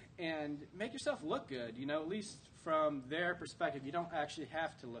Drupal.org, and make yourself look good. At least from their perspective, you don't actually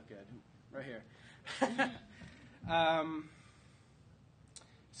have to look good. Right here.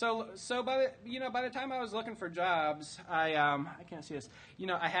 So by the time I was looking for jobs, I can't see this.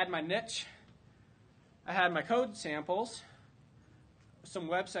 I had my niche. I had my code samples, some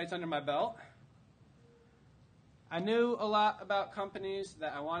websites under my belt. I knew a lot about companies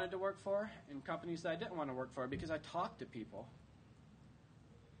that I wanted to work for and companies that I didn't want to work for because I talked to people.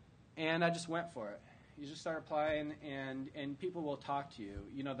 And I just went for it. You just start applying, and people will talk to you.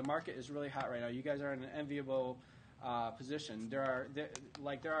 The market is really hot right now. You guys are in an enviable position. There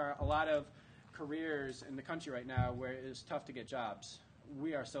are a lot of careers in the country right now where it is tough to get jobs.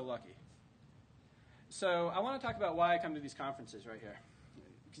 We are so lucky. So I want to talk about why I come to these conferences right here,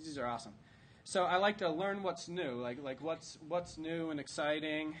 because these are awesome. So I like to learn what's new, like what's new and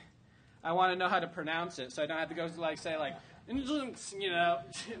exciting. I want to know how to pronounce it, so I don't have to go say you know,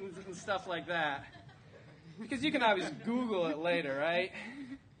 and stuff like that. Because you can always Google it later, right?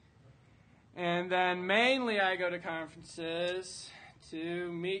 And then mainly I go to conferences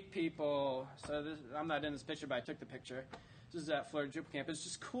to meet people. So I'm not in this picture, but I took the picture. This is at Florida Drupal Camp. It's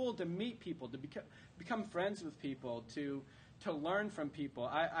just cool to meet people, to become friends with people, to learn from people.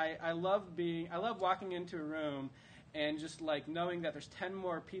 I love walking into a room and just like knowing that there's 10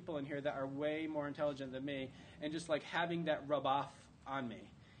 more people in here that are way more intelligent than me, and just like having that rub off on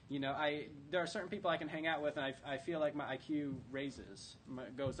me. You know, there are certain people I can hang out with, and I feel like my IQ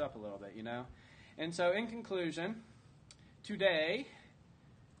goes up a little bit, you know. And so in conclusion, today,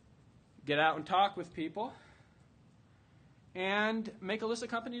 get out and talk with people, and make a list of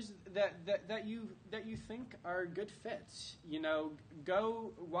companies that you think are good fits. You know,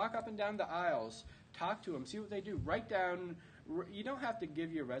 go walk up and down the aisles, talk to them, see what they do. Write down. You don't have to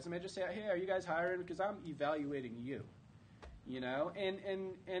give your resume. Just say, hey, are you guys hiring? Because I'm evaluating you. You know,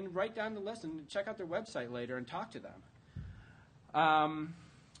 and write down the list and check out their website later and talk to them.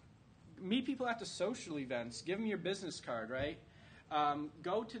 Meet people at the social events. Give them your business card, right?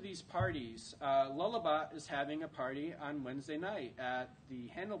 Go to these parties. Lullabot is having a party on Wednesday night at the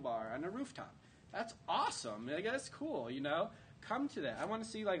Handlebar on a rooftop. That's awesome. Like, that's cool, you know. Come to that. I want to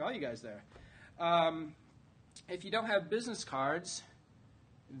see, like, all you guys there. If you don't have business cards,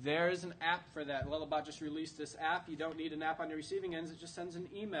 there's an app for that. Lullabot just released this app. You don't need an app on your receiving ends. It just sends an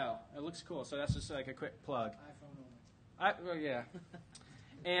email. It looks cool. So that's just like a quick plug. iPhone only. Well, yeah.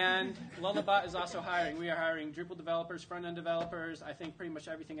 And Lullabot is also hiring. We are hiring Drupal developers, front-end developers, I think pretty much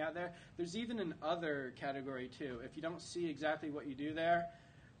everything out there. There's even an other category, too. If you don't see exactly what you do there,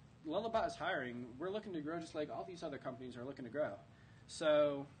 Lullabot is hiring. We're looking to grow just like all these other companies are looking to grow.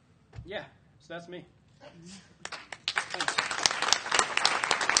 So, yeah. So that's me. Thanks.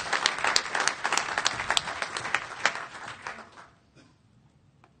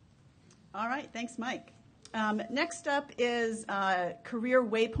 All right, thanks, Mike. Next up is Career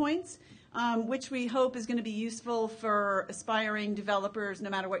Waypoints, which we hope is going to be useful for aspiring developers no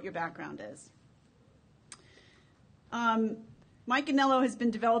matter what your background is. Mike Anello has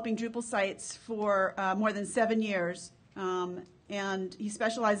been developing Drupal sites for more than 7 years, and he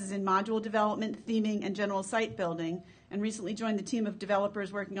specializes in module development, theming, and general site building, and recently joined the team of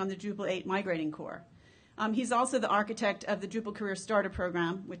developers working on the Drupal 8 migrating core. He's also the architect of the Drupal Career Starter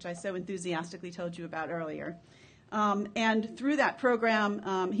Program, which I so enthusiastically told you about earlier. And through that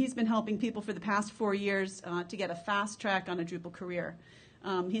program, he's been helping people for the past 4 years to get a fast track on a Drupal career.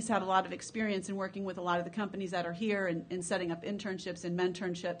 He's had a lot of experience in working with a lot of the companies that are here and setting up internships and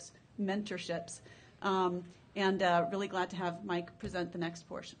mentorships. And really glad to have Mike present the next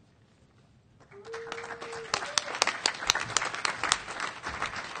portion.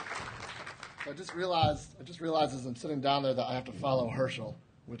 I just realized as I'm sitting down there that I have to follow Herschel,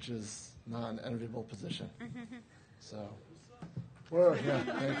 which is not an enviable position. So, yeah,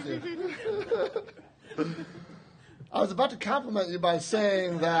 thank you. I was about to compliment you by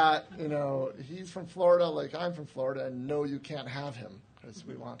saying that, you know, he's from Florida like I'm from Florida, and no, you can't have him because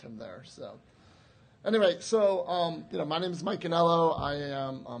we want him there. So, anyway, you know, my name is Mike Anello. I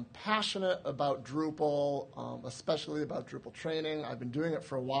am passionate about Drupal, especially about Drupal training. I've been doing it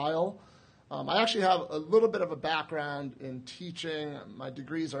for a while. I actually have a little bit of a background in teaching. My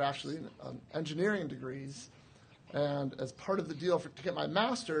degrees are actually engineering degrees. And as part of the deal to get my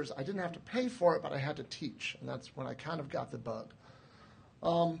master's, I didn't have to pay for it, but I had to teach. And that's when I kind of got the bug.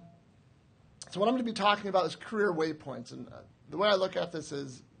 So what I'm going to be talking about is career waypoints. And the way I look at this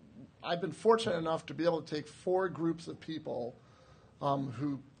is I've been fortunate enough to be able to take 4 groups of people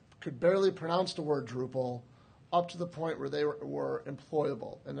who could barely pronounce the word Drupal up to the point where they were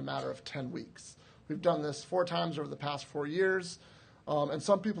employable in a matter of 10 weeks. We've done this 4 times over the past 4 years, and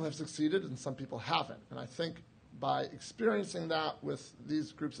some people have succeeded and some people haven't. And I think by experiencing that with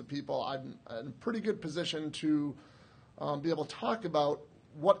these groups of people, I'm in a pretty good position to be able to talk about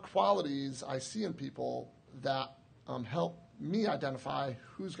what qualities I see in people that help me identify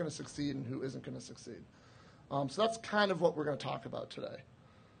who's going to succeed and who isn't going to succeed. So that's kind of what we're going to talk about today.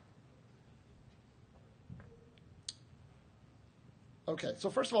 Okay, so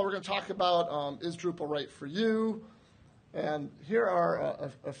first of all, we're going to talk about is Drupal right for you? And here are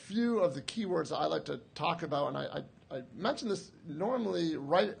a few of the keywords that I like to talk about, and I mention this normally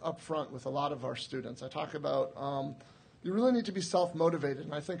right up front with a lot of our students. I talk about you really need to be self-motivated,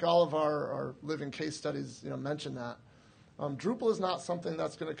 and I think all of our living case studies mention that. Drupal is not something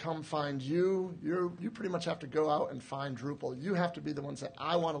that's going to come find you. You pretty much have to go out and find Drupal. You have to be the one to say,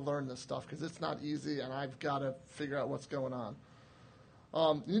 I want to learn this stuff because it's not easy and I've got to figure out what's going on.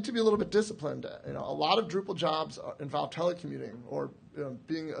 You need to be a little bit disciplined. A lot of Drupal jobs involve telecommuting or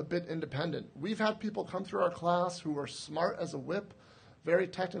being a bit independent. We've had people come through our class who were smart as a whip, very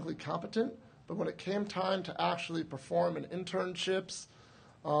technically competent, but when it came time to actually perform in internships,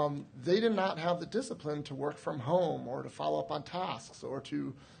 they did not have the discipline to work from home or to follow up on tasks or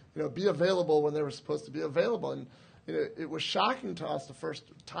to be available when they were supposed to be available. And it was shocking to us the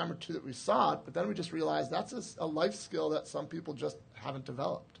first time or two that we saw it, but then we just realized that's a life skill that some people just haven't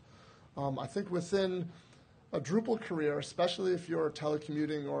developed. I think within a Drupal career, especially if you're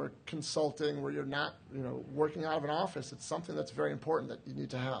telecommuting or consulting where you're not working out of an office, it's something that's very important that you need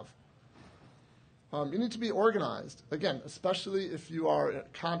to have. You need to be organized, again, especially if you are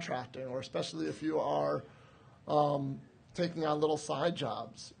contracting or especially if you are taking on little side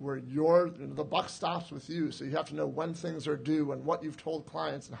jobs where the buck stops with you, so you have to know when things are due and what you've told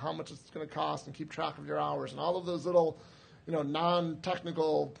clients and how much it's going to cost and keep track of your hours and all of those little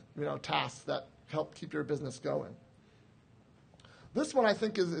non-technical tasks that help keep your business going. This one I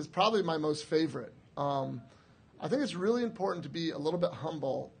think is probably my most favorite. I think it's really important to be a little bit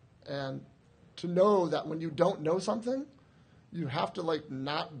humble and to know that when you don't know something, you have to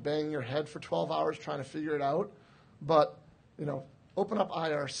not bang your head for 12 hours trying to figure it out, but open up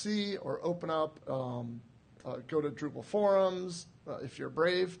IRC or open up, go to Drupal forums if you're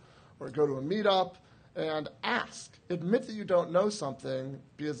brave, or go to a meetup and ask. Admit that you don't know something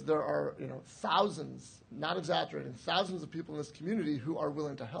because there are thousands, not exaggerating, thousands of people in this community who are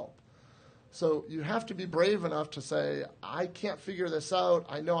willing to help. So you have to be brave enough to say, I can't figure this out.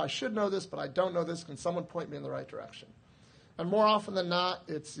 I know I should know this, but I don't know this. Can someone point me in the right direction? And more often than not,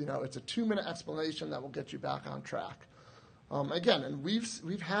 it's a 2-minute explanation that will get you back on track. Again, and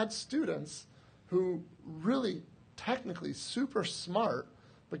we've had students who really technically super smart,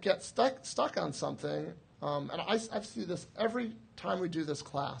 but get stuck on something. And I see this every time we do this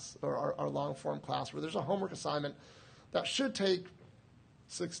class, or our long-form class, where there's a homework assignment that should take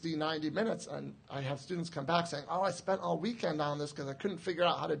 60, 90 minutes, and I have students come back saying, I spent all weekend on this because I couldn't figure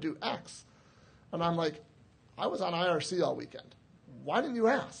out how to do X. And I'm like, I was on IRC all weekend. Why didn't you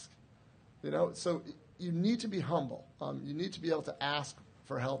ask? So you need to be humble. You need to be able to ask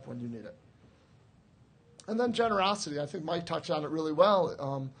for help when you need it. And then generosity. I think Mike touched on it really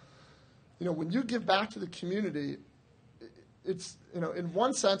well. When you give back to the community, it's, in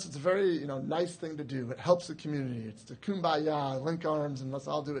one sense, it's a very, nice thing to do. It helps the community. It's the kumbaya, link arms, and let's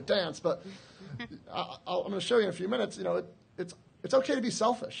all do a dance. But I'm going to show you in a few minutes, it's okay to be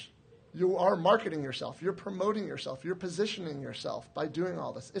selfish. You are marketing yourself. You're promoting yourself. You're positioning yourself by doing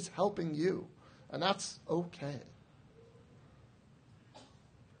all this. It's helping you, and that's okay.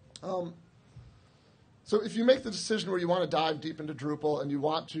 So if you make the decision where you want to dive deep into Drupal and you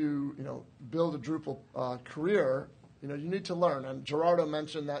want to, build a Drupal career, you need to learn. And Gerardo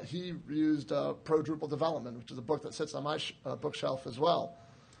mentioned that he used Pro Drupal Development, which is a book that sits on my bookshelf as well.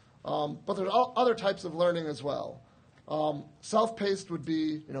 But there's other types of learning as well. Self-paced would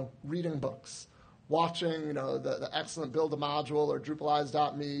be, reading books, watching, the excellent Build a Module or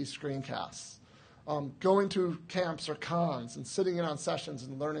DrupalEase.me screencasts, going to camps or cons and sitting in on sessions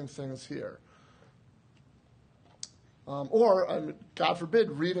and learning things here. Or, God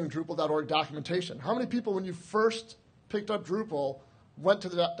forbid, reading Drupal.org documentation. How many people, when you first picked up Drupal, went to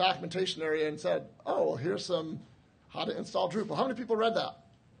the documentation area and said, well, here's some how to install Drupal? How many people read that?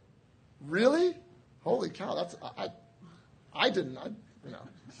 Really? Holy cow, I didn't.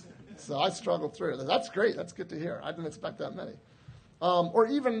 So I struggled through it. That's great. That's good to hear. I didn't expect that many. Or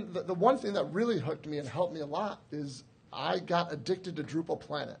even the one thing that really hooked me and helped me a lot is I got addicted to Drupal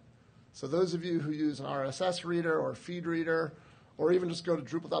Planet. So those of you who use an RSS reader or feed reader, or even just go to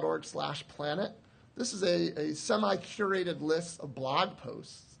drupal.org/planet, this is a semi-curated list of blog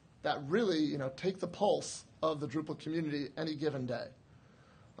posts that really take the pulse of the Drupal community any given day.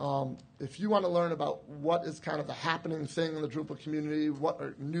 If you want to learn about what is kind of the happening thing in the Drupal community, what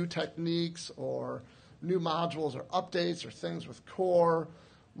are new techniques or new modules or updates or things with core,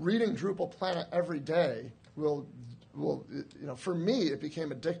 reading Drupal Planet every day will for me, it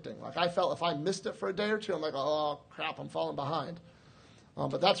became addicting. I felt if I missed it for a day or two, I'm like, oh, crap, I'm falling behind.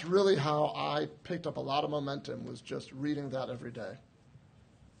 But that's really how I picked up a lot of momentum, was just reading that every day.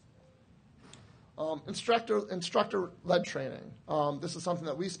 Instructor-led training. This is something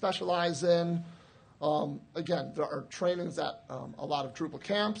that we specialize in. Again, there are trainings at a lot of Drupal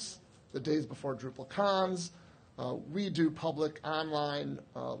camps, the days before DrupalCons. We do public online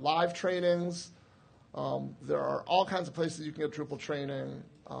live trainings. There are all kinds of places you can get Drupal training.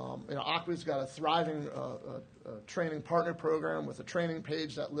 Aqua's got a thriving training partner program with a training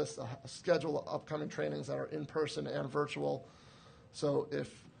page that lists a schedule of upcoming trainings that are in person and virtual. So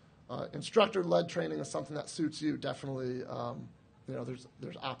if instructor-led training is something that suits you, definitely,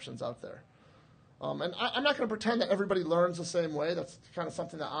 there's options out there. And I'm not going to pretend that everybody learns the same way. That's kind of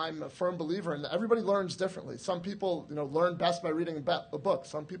something that I'm a firm believer in. That everybody learns differently. Some people, learn best by reading a book.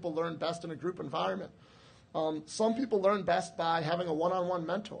 Some people learn best in a group environment. Some people learn best by having a one-on-one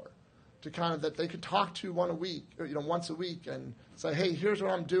mentor to kind of that they could talk to once a week and say, hey, here's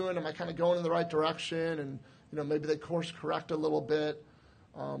what I'm doing. Am I kind of going in the right direction? And maybe they course correct a little bit.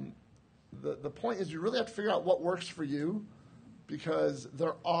 The point is you really have to figure out what works for you, because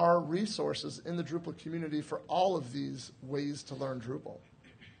there are resources in the Drupal community for all of these ways to learn Drupal.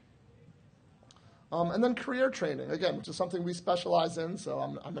 And then career training, again, which is something we specialize in, so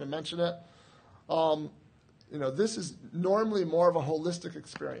I'm going to mention it. This is normally more of a holistic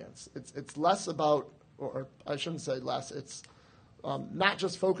experience. It's less about, or I shouldn't say less, it's not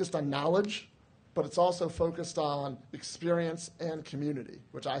just focused on knowledge, but it's also focused on experience and community,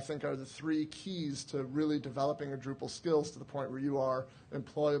 which I think are the three keys to really developing your Drupal skills to the point where you are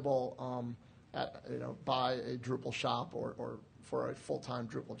employable by a Drupal shop or for a full-time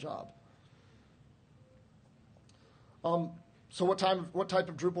Drupal job. So what type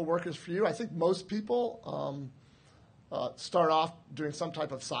of Drupal work is for you? I think most people start off doing some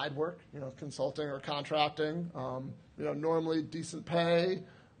type of side work, consulting or contracting. Normally decent pay.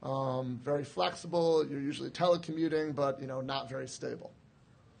 Very flexible. You're usually telecommuting, but not very stable.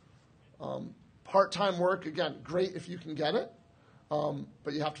 Part-time work, again, great if you can get it,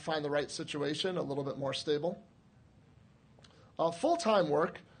 but you have to find the right situation, a little bit more stable. Full-time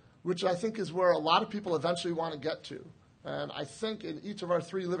work, which I think is where a lot of people eventually want to get to. And I think in each of our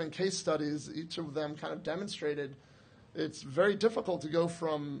 3 living case studies, each of them kind of demonstrated it's very difficult to go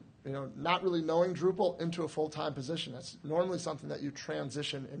from not really knowing Drupal into a full-time position. That's normally something that you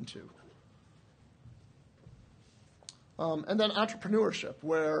transition into. And then entrepreneurship,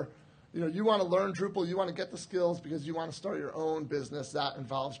 where you want to learn Drupal, you want to get the skills because you want to start your own business that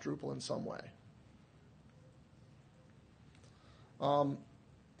involves Drupal in some way. And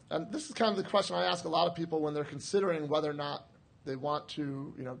this is kind of the question I ask a lot of people when they're considering whether or not they want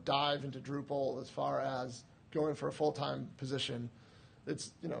to dive into Drupal as far as going for a full-time position.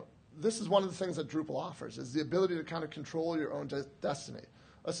 It's, this is one of the things that Drupal offers, is the ability to kind of control your own destiny,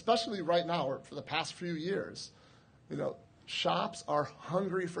 especially right now or for the past few years. Shops are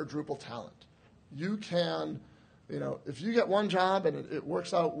hungry for Drupal talent. You can, if you get one job and it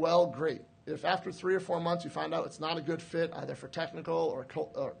works out well, great. If after 3 or 4 months you find out it's not a good fit, either for technical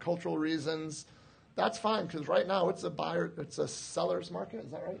or cultural reasons, that's fine, because right now it's a seller's market.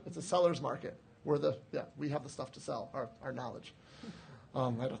 Is that right? It's a seller's market. We have the stuff to sell, our knowledge.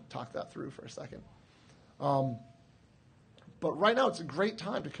 I had to talk that through for a second. But right now it's a great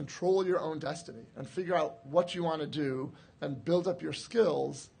time to control your own destiny and figure out what you want to do and build up your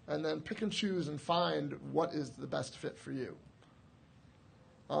skills and then pick and choose and find what is the best fit for you.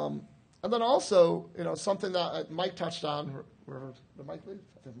 And then also, something that Mike touched on. Where did Mike leave?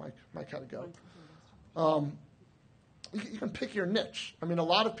 I think Mike had to go. You can pick your niche. I mean, a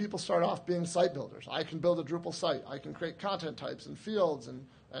lot of people start off being site builders. I can build a Drupal site. I can create content types and fields and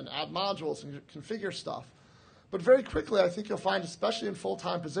add modules and configure stuff. But very quickly, I think you'll find, especially in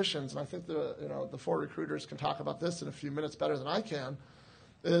full-time positions, and I think the 4 recruiters can talk about this in a few minutes better than I can,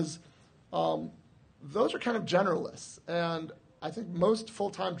 is those are kind of generalists. And I think most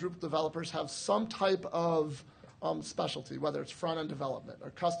full-time Drupal developers have some type of specialty, whether it's front-end development or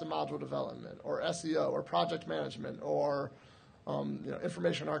custom module development or SEO or project management or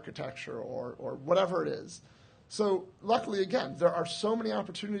information architecture or whatever it is. So luckily, again, there are so many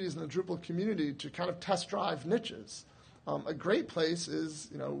opportunities in the Drupal community to kind of test drive niches. A great place is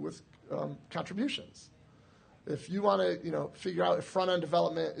with contributions. If you want to figure out if front-end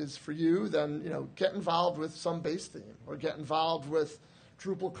development is for you, then get involved with some base theme or get involved with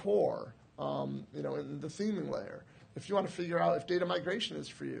Drupal core. In the theming layer. If you want to figure out if data migration is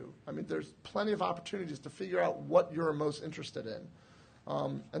for you, I mean, there's plenty of opportunities to figure out what you're most interested in.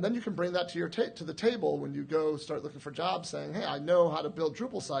 And then you can bring that to the table when you go start looking for jobs saying, hey, I know how to build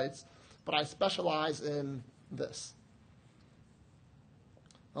Drupal sites, but I specialize in this.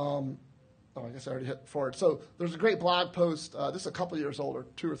 I guess I already hit forward. So there's a great blog post. This is a couple years old, or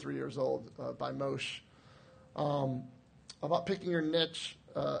 2 or 3 years old, by Moshe, about picking your niche.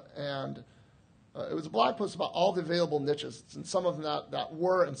 And It was a blog post about all the available niches, and some of them that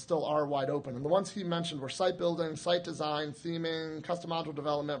were and still are wide open. And the ones he mentioned were site building, site design, theming, custom module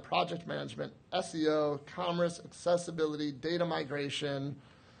development, project management, SEO, commerce, accessibility, data migration.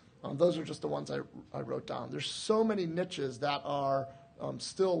 Those are just the ones I wrote down. There's so many niches that are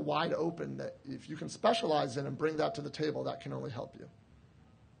still wide open that if you can specialize in and bring that to the table, that can only help you.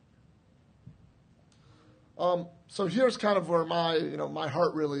 So here's kind of where my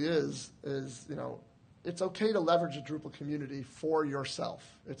heart really is it's okay to leverage a Drupal community for yourself.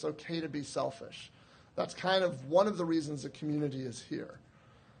 It's okay to be selfish. That's kind of one of the reasons the community is here.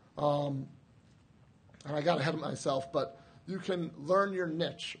 And I got ahead of myself, but you can learn your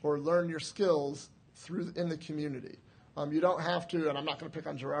niche or learn your skills in the community. You don't have to, and I'm not going to pick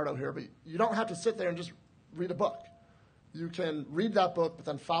on Gerardo here, but you don't have to sit there and just read a book. You can read that book, but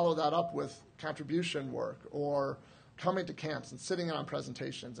then follow that up with contribution work or coming to camps and sitting in on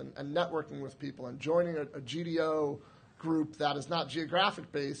presentations and networking with people and joining a GDO group that is not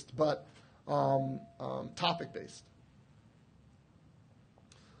geographic-based but topic-based.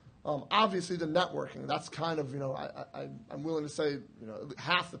 Obviously, the networking, that's kind of, I'm willing to say,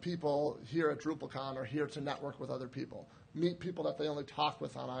 half the people here at DrupalCon are here to network with other people, meet people that they only talk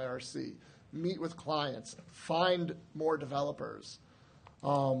with on IRC, meet with clients, find more developers,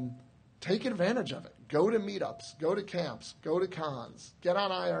 take advantage of it. Go to meetups, go to camps, go to cons, get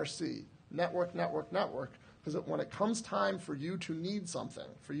on IRC, network, because when it comes time for you to need something,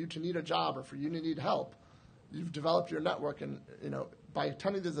 for you to need a job or for you to need help, you've developed your network, and by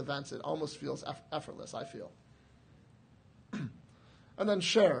attending these events, it almost feels effortless, I feel. And then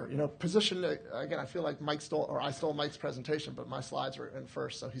share, position, again, I feel like I stole Mike's presentation, but my slides were in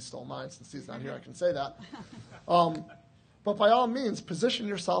first, so he stole mine. Since he's not here, I can say that. But by all means, position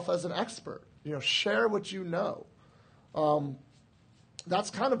yourself as an expert. Share what you know. That's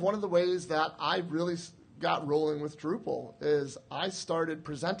kind of one of the ways that I really got rolling with Drupal is I started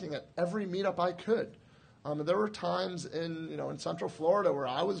presenting at every meetup I could. There were times in Central Florida where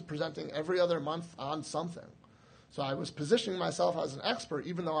I was presenting every other month on something. So I was positioning myself as an expert,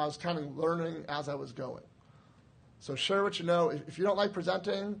 even though I was kind of learning as I was going. So share what you know. If you don't like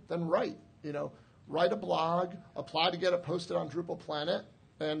presenting, then write. Write a blog, apply to get it posted on Drupal Planet,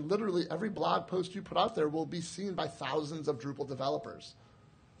 and literally every blog post you put out there will be seen by thousands of Drupal developers.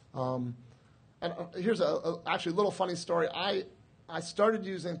 And here's actually a little funny story. I started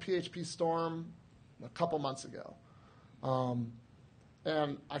using PHP Storm a couple months ago.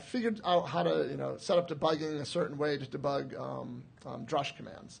 And I figured out how to set up debugging a certain way to debug drush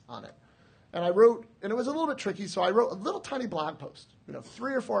commands on it. And I wrote, and it was a little bit tricky, so I wrote a little tiny blog post,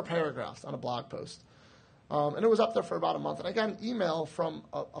 3 or 4 paragraphs on a blog post. And it was up there for about a month. And I got an email from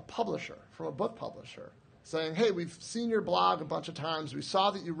a publisher, from a book publisher, saying, hey, we've seen your blog a bunch of times. We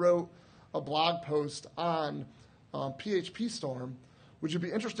saw that you wrote a blog post on PHP Storm. Would you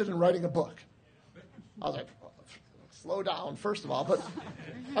be interested in writing a book? I was like, slow down, first of all. But,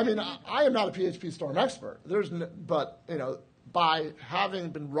 I mean, I am not a PHP Storm expert. But by having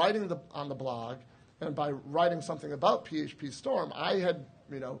been writing on the blog and by writing something about PHP Storm, I had,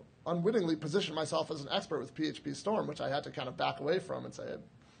 unwittingly positioned myself as an expert with PHP Storm, which I had to kind of back away from and say, it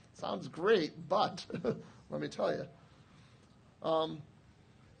sounds great, but let me tell you.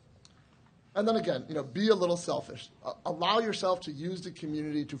 And then again, be a little selfish. Allow yourself to use the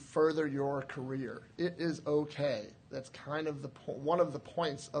community to further your career. It is okay. That's kind of one of the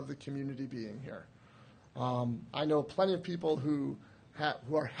points of the community being here. I know plenty of people who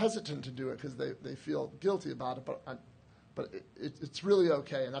are hesitant to do it because they feel guilty about it, but it's really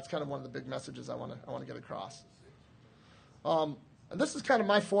okay, and that's kind of one of the big messages I want to get across. And this is kind of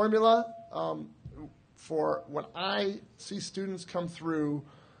my formula for when I see students come through.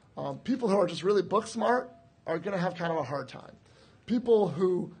 People who are just really book smart are going to have kind of a hard time. People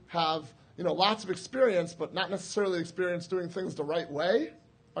who have lots of experience but not necessarily experience doing things the right way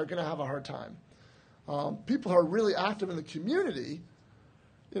are going to have a hard time. People who are really active in the community,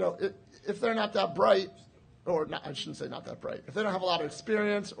 if they're not that bright, or not, I shouldn't say not that bright, if they don't have a lot of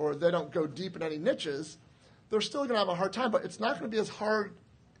experience or they don't go deep in any niches, they're still going to have a hard time, but it's not going to be as hard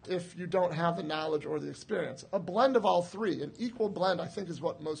if you don't have the knowledge or the experience. A blend of all three, an equal blend, I think is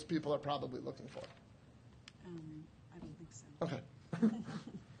what most people are probably looking for. I don't think so. Okay.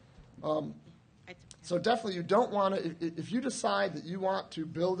 So definitely you don't want to, if you decide that you want to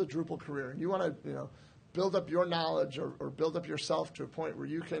build a Drupal career and you want to build up your knowledge or build up yourself to a point where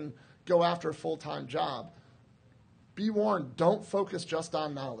you can go after a full-time job, be warned, don't focus just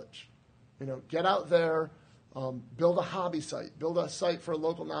on knowledge. Get out there. Build a hobby site. Build a site for a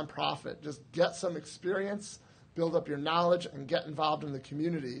local nonprofit. Just get some experience. build up your knowledge, and get involved in the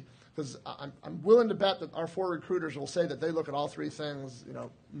community. Because I'm willing to bet that our 4 recruiters will say that they look at all 3 things,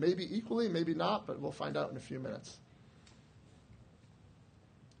 maybe equally, maybe not, but we'll find out in a few minutes.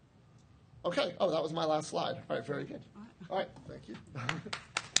 Okay. Oh, that was my last slide. All right, very good. All right, thank you.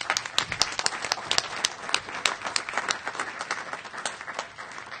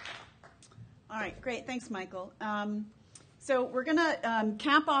 All right, great. Thanks, Michael. So we're going to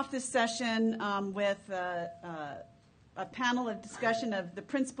cap off this session with a panel of discussion of the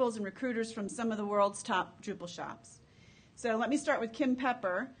principals and recruiters from some of the world's top Drupal shops. So let me start with Kim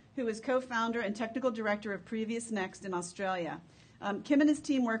Pepper, who is co-founder and technical director of Previous Next in Australia. Kim and his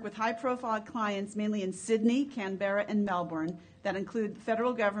team work with high-profile clients mainly in Sydney, Canberra, and Melbourne that include the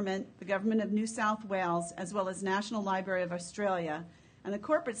federal government, the government of New South Wales, as well as National Library of Australia, and the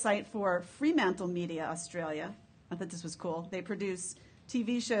corporate site for Fremantle Media Australia. I thought this was cool. They produce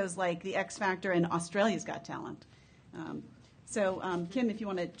TV shows like The X Factor and Australia's Got Talent. Kim, if you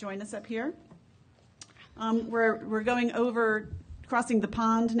want to join us up here. We're going over, crossing the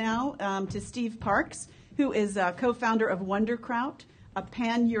pond now, to Steve Parks, who is co-founder of Wonderkraut, a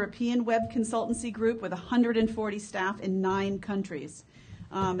pan-European web consultancy group with 140 staff in 9 countries.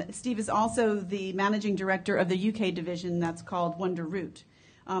 Steve is also the managing director of the UK division that's called WonderRoot.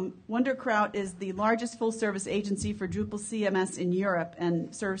 Wonderkraut is the largest full-service agency for Drupal CMS in Europe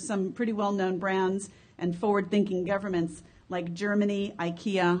and serves some pretty well-known brands and forward-thinking governments like Germany,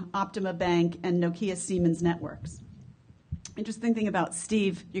 IKEA, Optima Bank, and Nokia Siemens Networks. Interesting thing about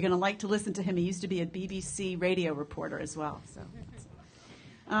Steve, you're going to like to listen to him. He used to be a BBC radio reporter as well. So,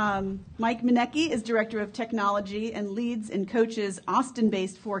 Mike Minecki is Director of Technology and leads and coaches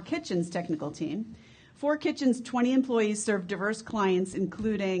Austin-based 4 Kitchens technical team. 4 Kitchens' 20 employees serve diverse clients,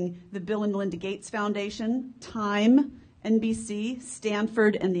 including the Bill and Melinda Gates Foundation, Time, NBC,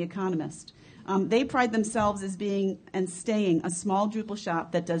 Stanford, and The Economist. They pride themselves as being and staying a small Drupal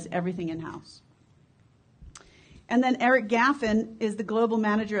shop that does everything in-house. And then Eric Gaffin is the global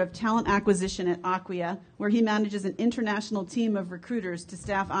manager of talent acquisition at Acquia, where he manages an international team of recruiters to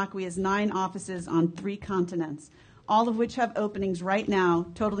staff Acquia's 9 offices on 3 continents, all of which have openings right now,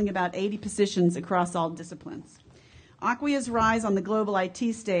 totaling about 80 positions across all disciplines. Acquia's rise on the global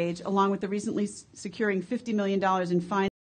IT stage, along with the recently securing $50 million in finance